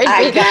sure they'd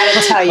I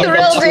gotta tell you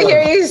thrilled to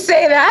hear you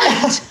say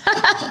that.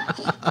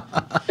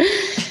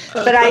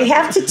 But I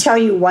have to tell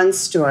you one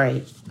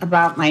story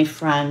about my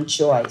friend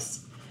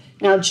Joyce.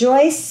 Now,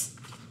 Joyce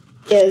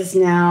is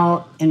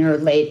now in her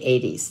late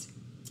 80s.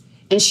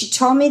 And she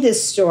told me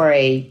this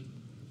story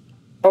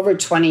over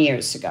 20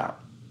 years ago.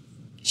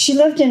 She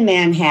lived in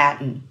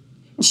Manhattan,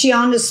 and she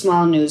owned a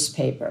small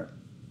newspaper.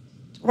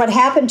 What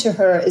happened to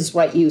her is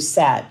what you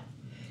said.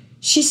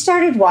 She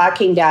started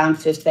walking down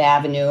Fifth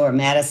Avenue or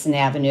Madison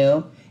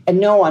Avenue, and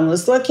no one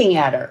was looking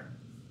at her.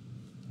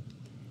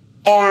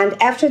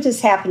 And after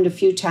this happened a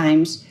few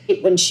times,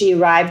 when she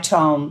arrived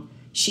home,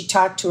 she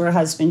talked to her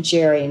husband,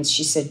 Jerry, and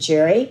she said,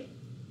 Jerry,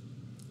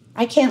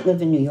 I can't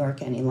live in New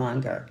York any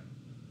longer.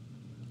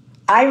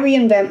 I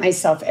reinvent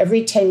myself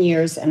every 10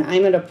 years, and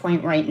I'm at a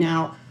point right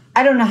now,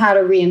 I don't know how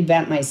to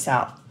reinvent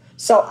myself.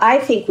 So I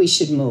think we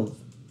should move.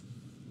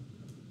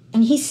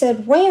 And he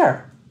said,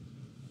 where?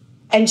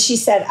 And she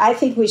said, I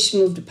think we should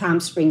move to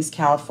Palm Springs,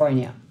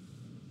 California,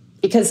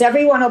 because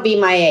everyone will be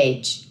my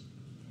age.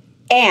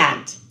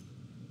 And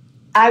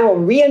I will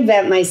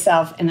reinvent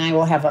myself, and I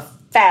will have a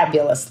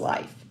fabulous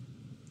life.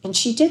 And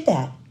she did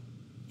that.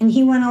 And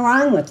he went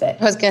along with it.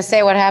 I was going to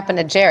say, what happened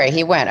to Jerry?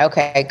 He went,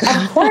 okay, good.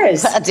 Of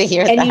course. Glad to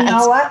hear and that. You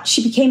know what?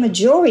 She became a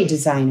jewelry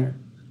designer.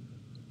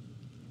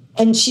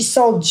 And she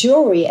sold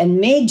jewelry and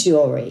made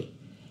jewelry.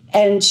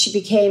 And she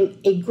became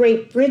a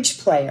great bridge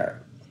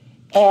player.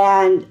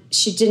 And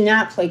she did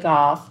not play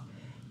golf,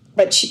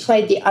 but she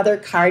played the other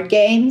card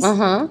games.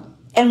 Uh-huh.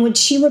 And when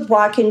she would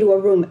walk into a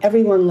room,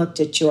 everyone looked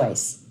at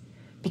Joyce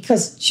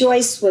because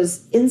Joyce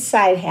was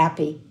inside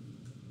happy.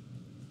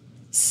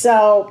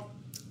 So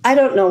I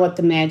don't know what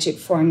the magic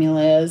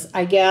formula is.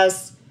 I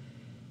guess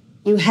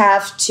you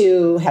have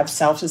to have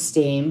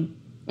self-esteem,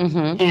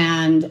 mm-hmm.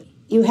 and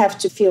you have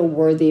to feel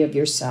worthy of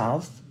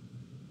yourself,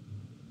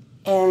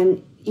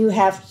 and you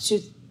have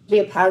to be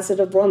a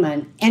positive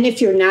woman. And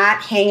if you're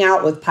not, hang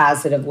out with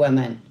positive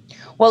women.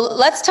 Well,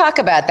 let's talk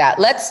about that.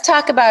 Let's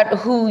talk about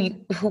who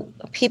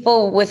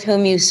people with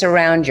whom you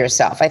surround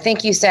yourself. I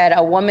think you said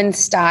A Woman's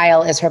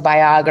Style is her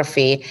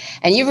biography,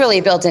 and you've really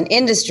built an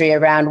industry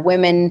around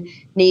women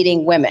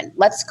needing women.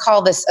 Let's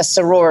call this a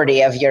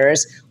sorority of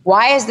yours.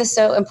 Why is this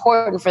so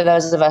important for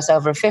those of us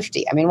over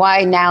 50? I mean,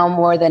 why now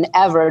more than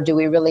ever do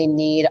we really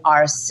need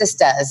our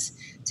sisters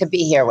to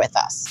be here with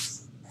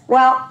us?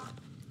 Well,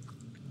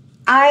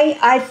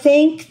 I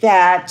think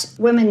that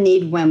women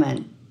need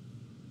women.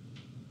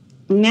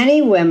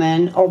 Many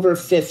women over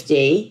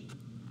 50,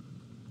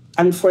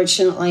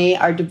 unfortunately,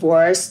 are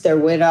divorced, they're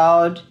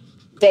widowed,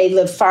 they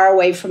live far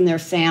away from their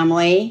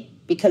family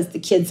because the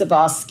kids have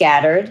all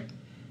scattered,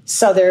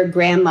 so they're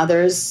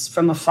grandmothers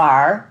from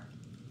afar,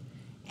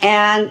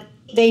 and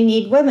they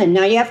need women.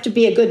 Now, you have to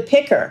be a good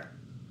picker,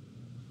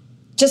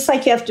 just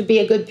like you have to be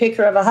a good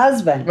picker of a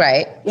husband.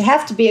 Right. You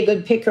have to be a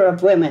good picker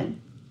of women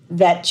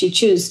that you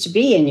choose to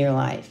be in your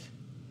life.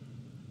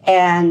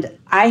 And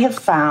I have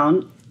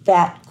found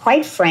that,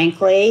 quite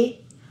frankly,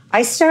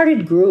 I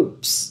started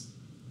groups.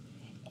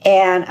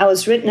 And I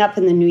was written up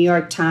in the New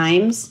York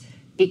Times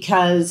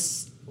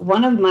because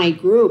one of my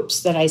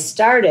groups that I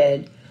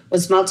started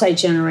was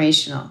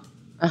multi-generational.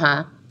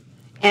 Uh-huh.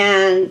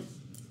 And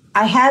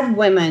I had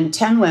women,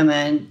 10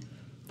 women.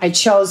 I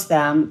chose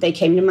them. They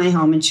came to my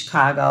home in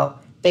Chicago.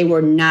 They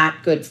were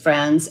not good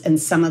friends, and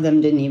some of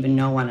them didn't even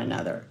know one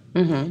another.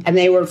 Mm-hmm. And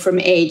they were from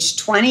age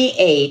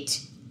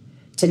 28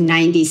 to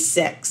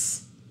 96.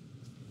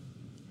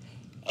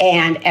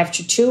 And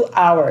after 2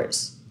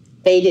 hours,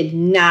 they did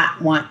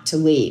not want to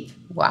leave.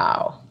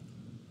 Wow.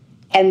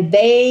 And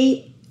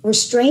they were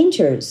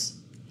strangers.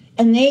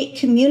 And they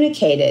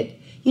communicated.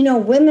 You know,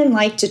 women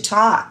like to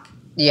talk.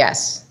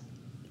 Yes.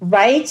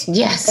 Right?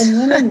 Yes. And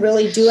women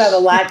really do have a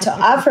lot to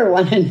offer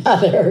one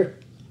another.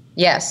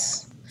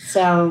 Yes.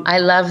 So I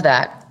love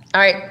that. All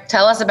right,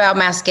 tell us about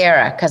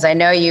mascara, because I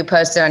know you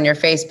posted on your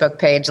Facebook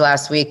page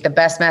last week the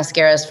best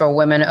mascaras for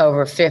women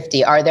over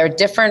 50. Are there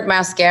different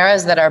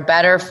mascaras that are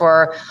better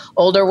for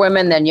older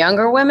women than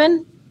younger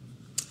women?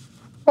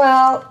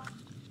 Well,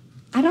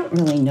 I don't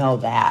really know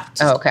that.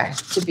 Oh, okay.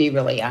 To be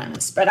really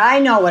honest. But I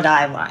know what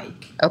I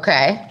like.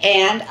 Okay.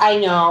 And I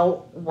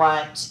know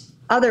what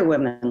other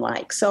women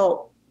like.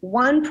 So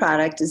one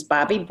product is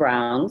Bobbi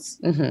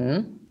Brown's.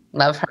 Mm-hmm.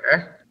 Love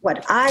her.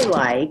 What I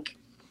like,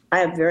 I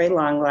have very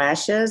long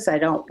lashes. I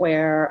don't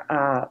wear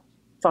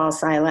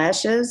false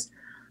eyelashes.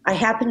 I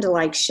happen to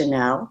like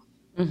Chanel.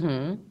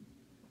 Mm-hmm.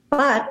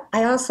 But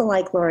I also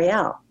like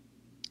L'Oreal.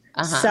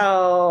 Uh-huh.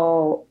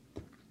 So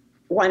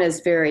one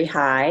is very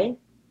high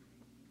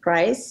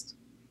priced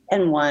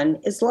and one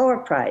is lower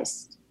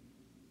priced.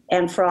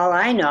 And for all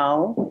I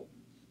know,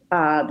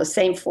 the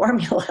same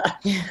formula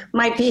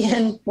might be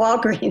in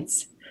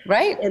Walgreens.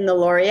 Right. In the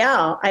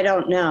L'Oreal. I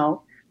don't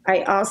know.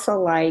 I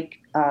also like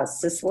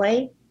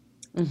Sisley.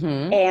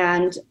 Mm-hmm.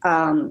 And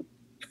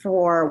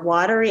for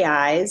watery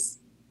eyes,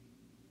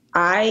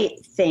 I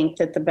think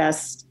that the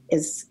best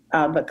is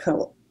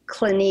the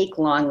Clinique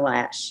Long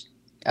Lash.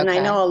 And I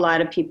know a lot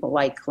of people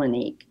like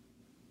Clinique.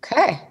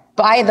 Okay.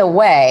 By the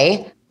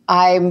way,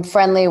 I'm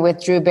friendly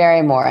with Drew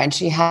Barrymore, and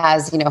she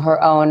has,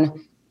 her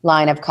own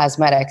line of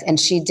cosmetics. And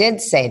she did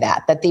say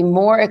that the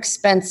more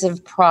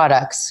expensive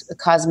products,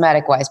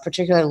 cosmetic-wise,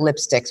 particularly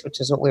lipsticks,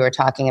 which is what we were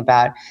talking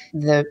about,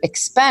 the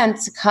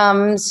expense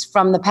comes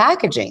from the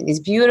packaging. These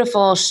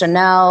beautiful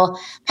Chanel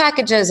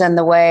packages and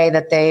the way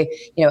that they,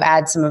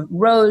 add some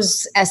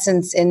rose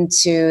essence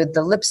into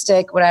the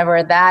lipstick,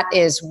 whatever, that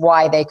is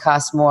why they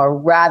cost more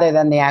rather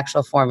than the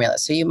actual formula.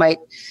 So you might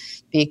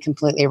be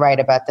completely right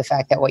about the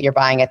fact that what you're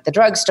buying at the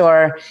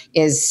drugstore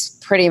is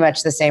pretty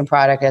much the same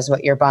product as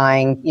what you're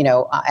buying,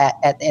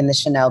 in the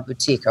Chanel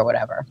boutique or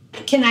whatever.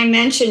 Can I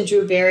mention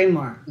Drew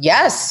Barrymore?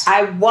 Yes.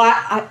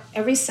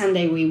 Every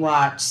Sunday we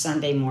watch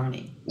Sunday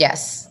Morning.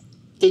 Yes.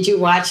 Did you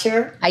watch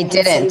her? I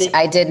didn't.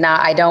 I did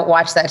not. I don't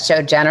watch that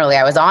show generally.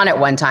 I was on it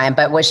one time,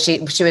 but she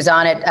was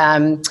on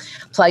it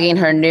plugging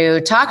her new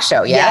talk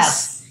show,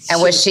 yes?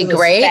 And was she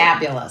great?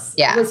 Fabulous.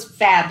 Yeah. It was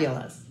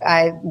fabulous.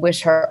 I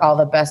wish her all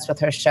the best with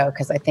her show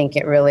because I think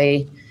I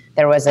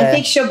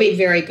think she'll be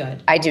very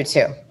good. I do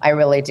too. I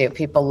really do.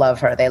 People love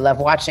her. They love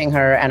watching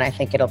her, and I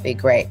think it'll be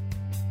great.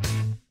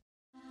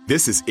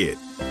 This is it.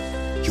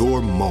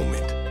 Your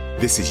moment.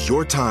 This is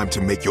your time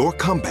to make your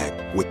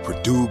comeback with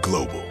Purdue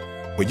Global.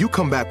 When you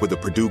come back with a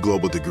Purdue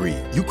Global degree,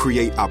 you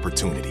create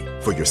opportunity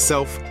for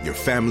yourself, your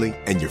family,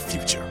 and your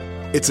future.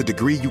 It's a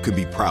degree you can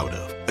be proud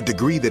of, a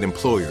degree that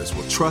employers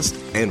will trust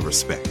and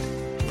respect.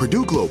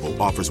 Purdue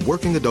Global offers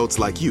working adults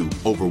like you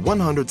over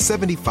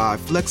 175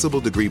 flexible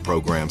degree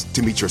programs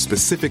to meet your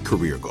specific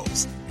career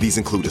goals. These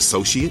include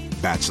associate,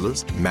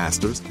 bachelor's,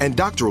 master's, and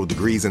doctoral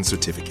degrees and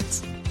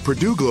certificates.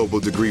 Purdue Global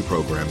degree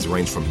programs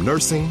range from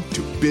nursing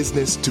to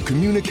business to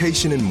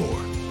communication and more.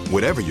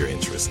 Whatever your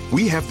interest,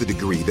 we have the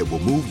degree that will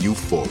move you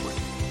forward.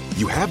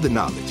 You have the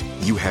knowledge,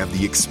 you have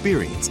the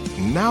experience.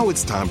 Now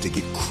it's time to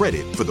get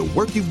credit for the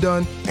work you've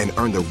done and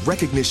earn the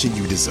recognition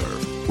you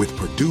deserve with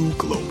Purdue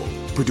Global.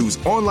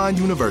 Purdue's online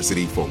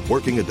university for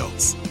working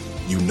adults.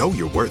 You know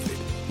you're worth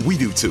it. We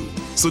do too.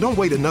 So don't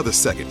wait another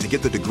second to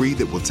get the degree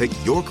that will take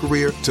your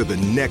career to the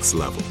next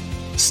level.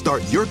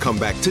 Start your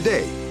comeback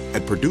today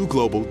at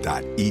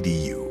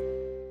purdueglobal.edu.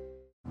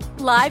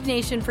 Live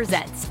Nation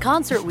presents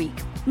Concert Week.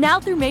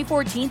 Now through May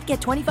 14th, get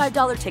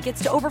 $25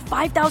 tickets to over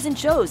 5,000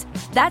 shows.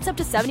 That's up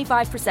to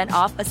 75%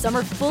 off a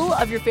summer full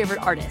of your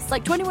favorite artists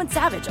like 21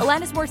 Savage,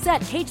 Alanis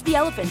Morissette, Cage the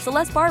Elephant,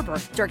 Celeste Barber,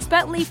 Dierks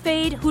Bentley,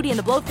 Fade, Hootie and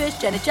the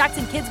Blowfish, Janet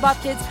Jackson, Kidz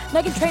Bop Kids,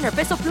 Meghan Trainor,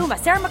 Bissell Pluma,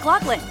 Sarah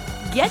McLachlan.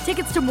 Get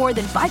tickets to more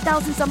than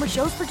 5,000 summer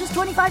shows for just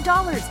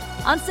 $25.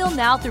 Until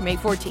now through May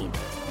 14th.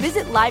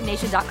 Visit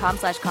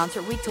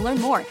LiveNation.com/Concert Week to learn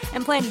more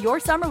and plan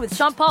your summer with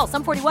Sean Paul,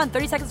 Sum 41,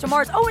 30 Seconds to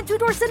Mars, and Two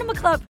Door Cinema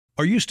Club.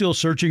 Are you still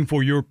searching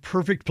for your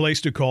perfect place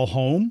to call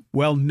home?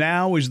 Well,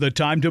 now is the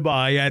time to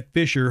buy at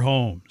Fisher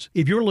Homes.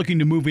 If you're looking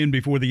to move in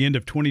before the end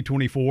of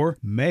 2024,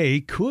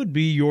 May could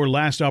be your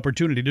last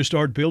opportunity to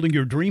start building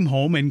your dream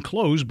home and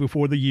close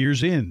before the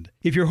year's end.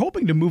 If you're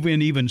hoping to move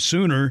in even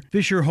sooner,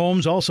 Fisher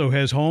Homes also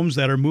has homes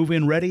that are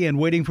move-in ready and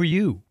waiting for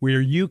you,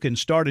 where you can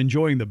start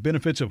enjoying the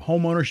benefits of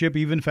homeownership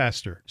even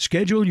faster.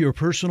 Schedule your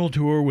personal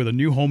tour with a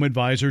new home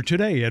advisor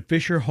today at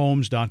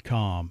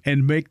FisherHomes.com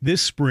and make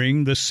this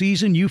spring the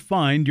season you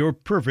find your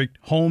perfect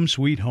home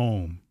sweet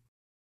home.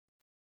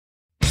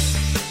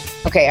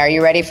 Okay, are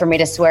you ready for me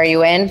to swear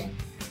you in?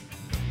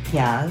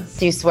 Yes.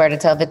 Do you swear to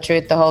tell the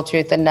truth, the whole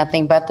truth, and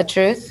nothing but the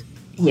truth?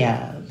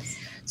 Yes.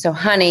 So,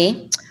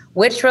 honey,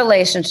 which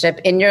relationship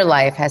in your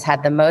life has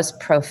had the most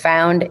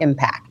profound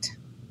impact?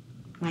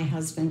 my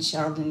husband,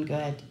 Sheldon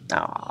Good.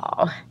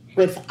 Oh,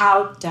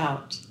 Without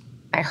doubt.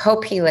 I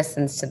hope he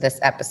listens to this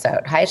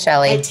episode. Hi,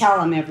 Shelley. I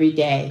tell him every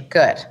day.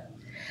 Good.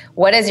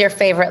 What is your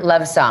favorite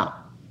love song?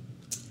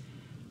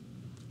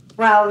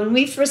 Well, when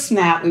we first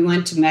met, we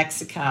went to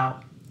Mexico,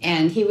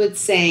 and he would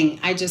sing,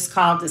 I just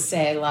called to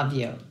say I love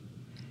you.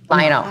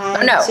 Lionel.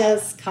 I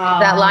just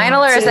called. Is that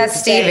Lionel or is that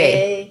Stevie?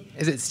 Say...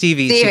 Is it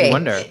Stevie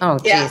Wonder? Oh,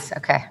 geez. Yeah.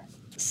 Okay.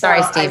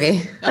 Sorry,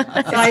 Stevie.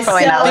 I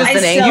probably not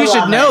listening. You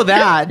should know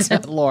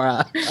that,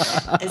 Laura.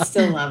 I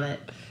still love it.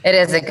 It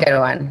is a good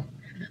one.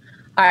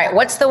 All right.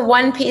 What's the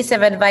one piece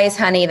of advice,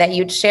 honey, that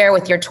you'd share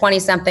with your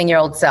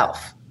 20-something-year-old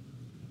self?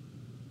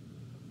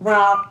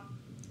 Well,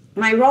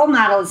 my role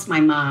model is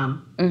my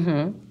mom.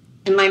 Mm-hmm.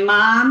 And my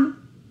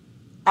mom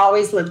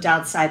always lived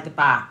outside the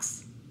box.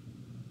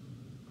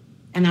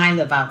 And I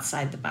live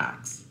outside the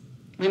box.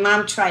 My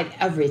mom tried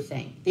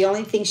everything. The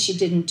only thing she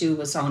didn't do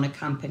was own a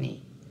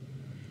company.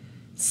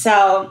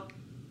 So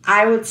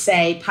I would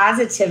say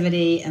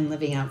positivity and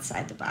living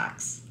outside the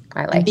box.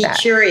 I like that.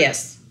 Be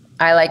curious.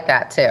 I like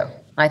that too.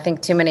 I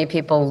think too many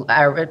people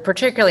are,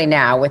 particularly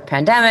now with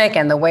pandemic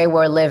and the way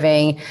we're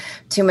living,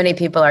 too many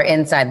people are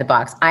inside the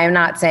box. I'm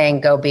not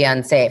saying go be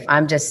unsafe.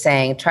 I'm just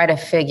saying try to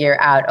figure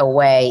out a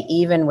way,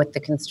 even with the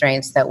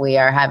constraints that we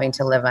are having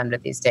to live under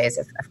these days,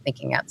 of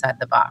thinking outside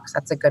the box.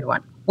 That's a good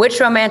one.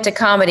 Which romantic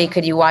comedy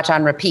could you watch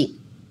on repeat?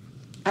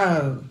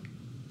 Oh,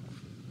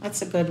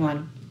 that's a good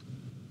one.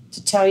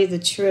 To tell you the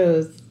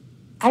truth,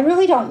 I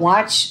really don't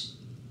watch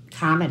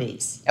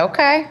comedies.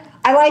 Okay.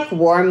 I like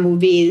war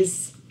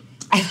movies.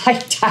 I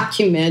like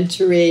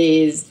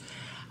documentaries.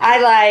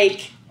 I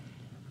like,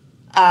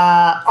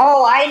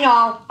 I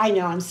know,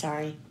 I'm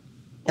sorry.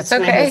 That's my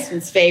okay.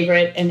 husband's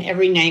favorite, and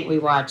every night we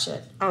watch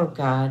it. Oh,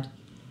 God.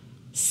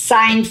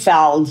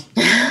 Seinfeld.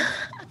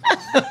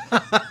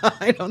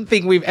 I don't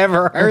think we've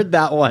ever heard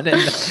that one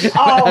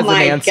oh,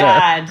 my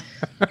God.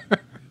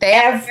 They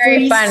are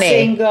very funny.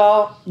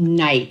 Single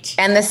night.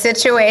 And the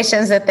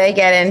situations that they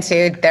get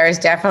into, there's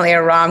definitely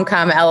a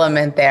rom-com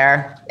element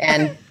there.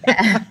 And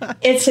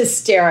it's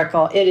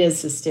hysterical. It is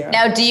hysterical.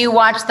 Now, do you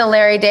watch the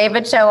Larry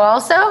David show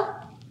also?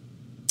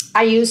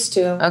 I used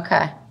to.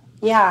 Okay.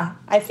 Yeah,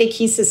 I think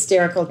he's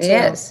hysterical too.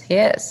 He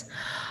is.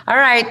 All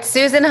right,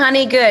 Susan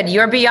Honeygood,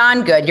 you're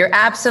beyond good. You're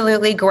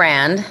absolutely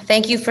grand.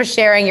 Thank you for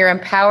sharing your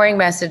empowering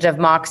message of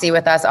Moxie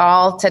with us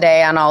all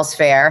today on All's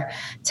Fair.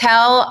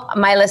 Tell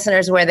my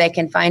listeners where they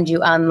can find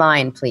you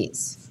online,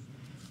 please.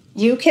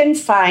 You can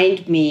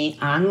find me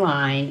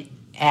online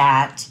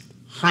at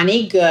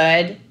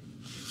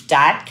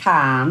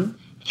honeygood.com,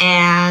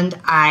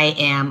 and I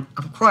am,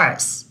 of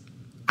course,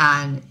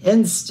 on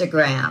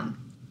Instagram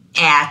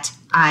at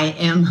I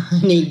am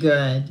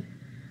honeygood.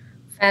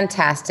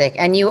 Fantastic.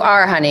 And you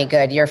are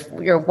Honeygood.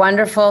 You're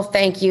wonderful.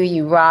 Thank you.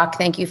 You rock.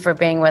 Thank you for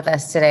being with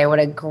us today. What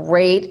a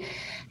great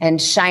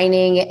and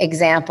shining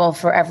example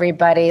for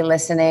everybody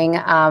listening.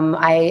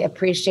 I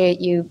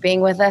appreciate you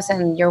being with us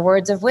and your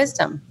words of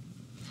wisdom.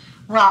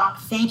 Well,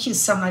 thank you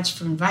so much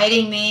for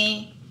inviting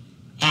me.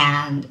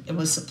 And it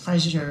was a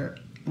pleasure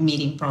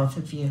meeting both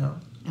of you.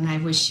 And I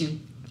wish you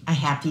a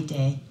happy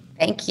day.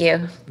 Thank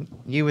you.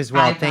 You as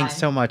well. Bye-bye. Thanks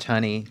so much,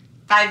 honey.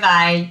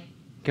 Bye-bye.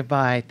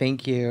 Goodbye.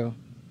 Thank you.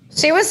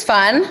 She was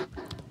fun.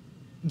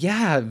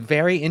 Yeah,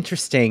 very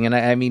interesting. And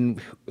I mean,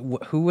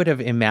 who would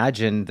have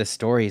imagined the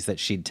stories that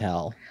she'd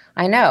tell?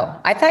 I know.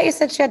 I thought you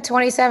said she had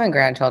 27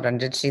 grandchildren.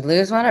 Did she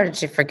lose one or did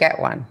she forget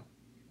one?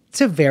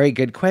 It's a very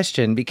good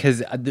question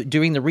because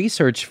doing the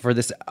research for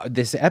this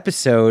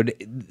episode,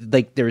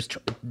 like there's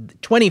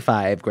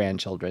 25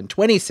 grandchildren,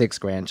 26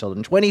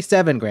 grandchildren,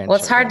 27 grandchildren. Well,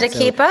 it's hard to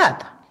keep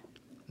up.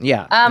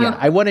 Yeah, yeah.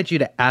 I wanted you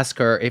to ask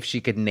her if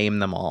she could name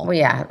them all. Well,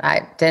 yeah,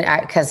 I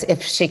didn't, because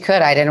if she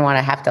could, I didn't want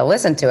to have to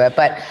listen to it.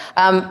 But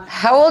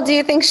how old do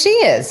you think she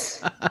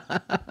is?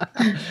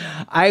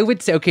 I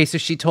would say, okay, so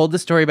she told the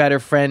story about her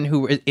friend who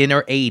was in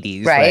her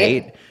 80s,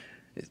 right?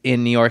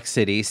 In New York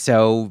City.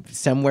 So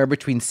somewhere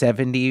between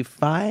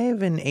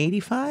 75 and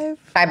 85?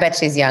 I bet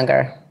she's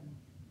younger.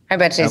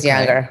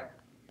 Younger.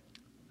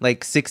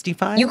 Like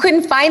 65? You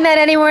couldn't find that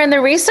anywhere in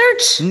the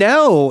research?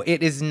 No,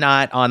 it is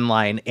not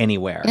online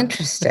anywhere.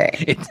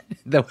 Interesting.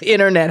 The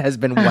internet has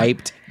been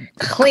wiped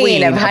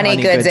clean of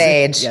Honeygood's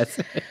age.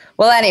 Yes.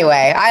 Well,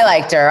 anyway, I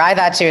liked her. I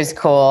thought she was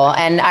cool.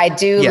 And I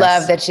do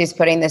love that she's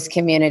putting this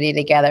community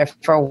together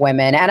for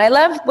women. And I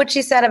love what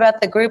she said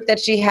about the group that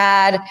she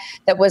had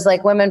that was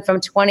like women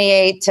from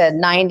 28 to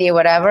 90 or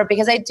whatever,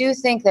 because I do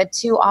think that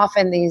too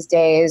often these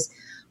days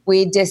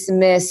we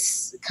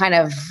dismiss kind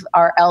of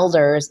our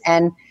elders.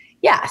 And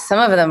yeah, some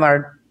of them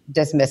are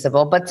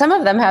dismissible, but some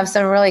of them have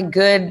some really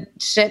good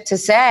shit to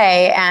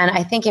say. And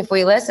I think if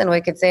we listen, we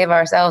could save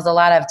ourselves a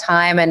lot of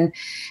time and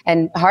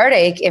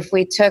heartache if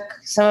we took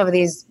some of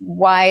these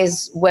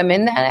wise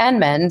women and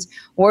men's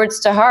words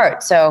to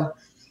heart. So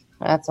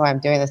that's why I'm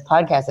doing this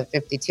podcast at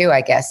 52,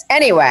 I guess.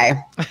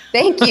 Anyway,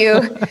 thank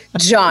you,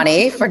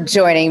 Johnny, for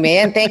joining me.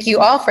 And thank you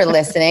all for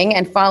listening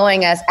and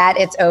following us at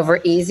It's Over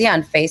Easy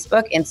on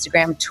Facebook,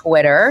 Instagram,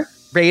 Twitter.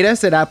 Rate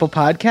us at Apple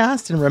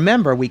Podcasts, and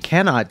remember, we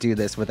cannot do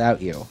this without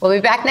you. We'll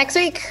be back next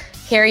week.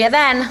 Hear you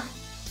then.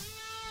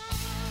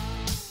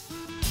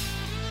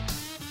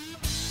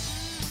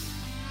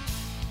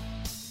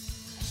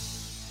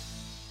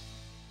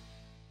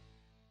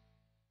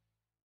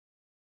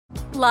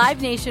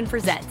 Live Nation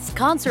presents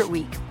Concert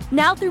Week.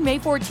 Now through May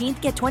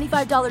 14th, get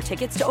 $25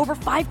 tickets to over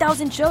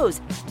 5,000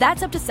 shows.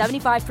 That's up to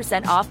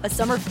 75% off a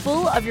summer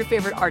full of your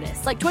favorite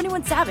artists like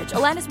 21 Savage,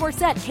 Alanis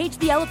Morissette, Cage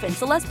the Elephant,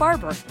 Celeste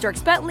Barber,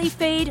 Dierks Bentley,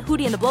 Fade,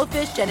 Hootie and the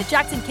Blowfish, Janet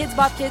Jackson, Kids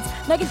Bop Kids,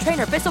 Meghan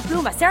Trainor, Peso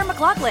Pluma, Sarah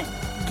McLachlan.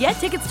 Get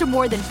tickets to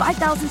more than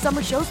 5,000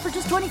 summer shows for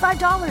just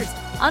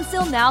 $25. On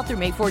sale now through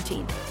May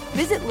 14th.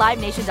 Visit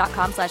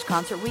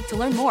LiveNation.com/Concert Week to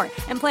learn more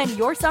and plan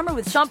your summer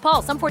with Sean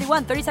Paul, Sum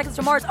 41, 30 Seconds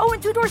to Mars,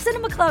 and Two Door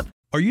Cinema Club.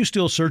 Are you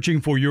still searching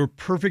for your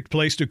perfect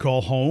place to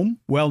call home?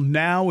 Well,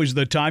 now is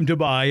the time to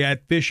buy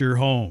at Fisher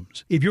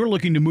Homes. If you're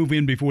looking to move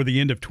in before the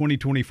end of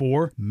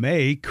 2024,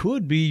 May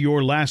could be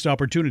your last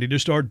opportunity to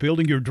start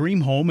building your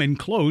dream home and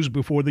close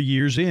before the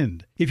year's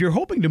end. If you're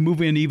hoping to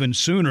move in even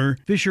sooner,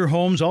 Fisher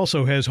Homes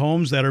also has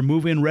homes that are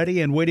move-in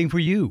ready and waiting for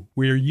you,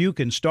 where you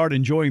can start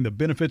enjoying the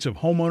benefits of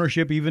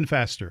homeownership even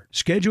faster.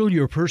 Schedule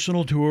your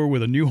personal tour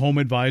with a new home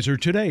advisor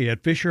today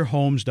at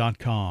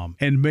FisherHomes.com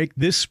and make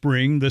this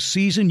spring the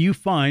season you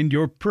find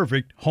your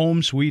perfect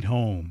home sweet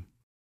home.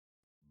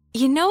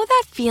 You know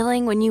that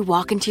feeling when you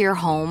walk into your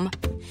home,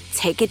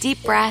 take a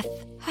deep breath,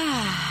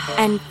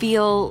 and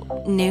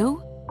feel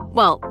new?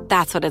 Well,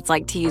 that's what it's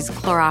like to use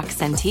Clorox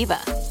Scentiva.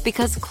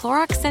 Because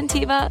Clorox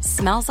Scentiva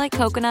smells like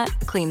coconut,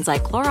 cleans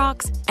like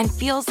Clorox, and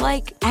feels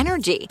like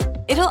energy.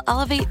 It'll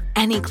elevate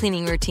any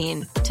cleaning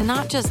routine to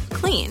not just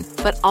clean,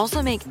 but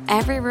also make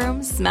every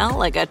room smell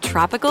like a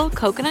tropical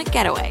coconut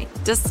getaway.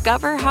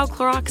 Discover how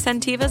Clorox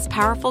Scentiva's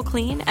powerful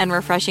clean and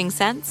refreshing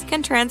scents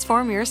can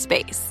transform your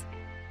space.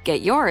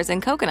 Get yours in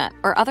coconut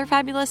or other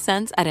fabulous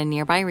scents at a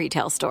nearby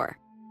retail store.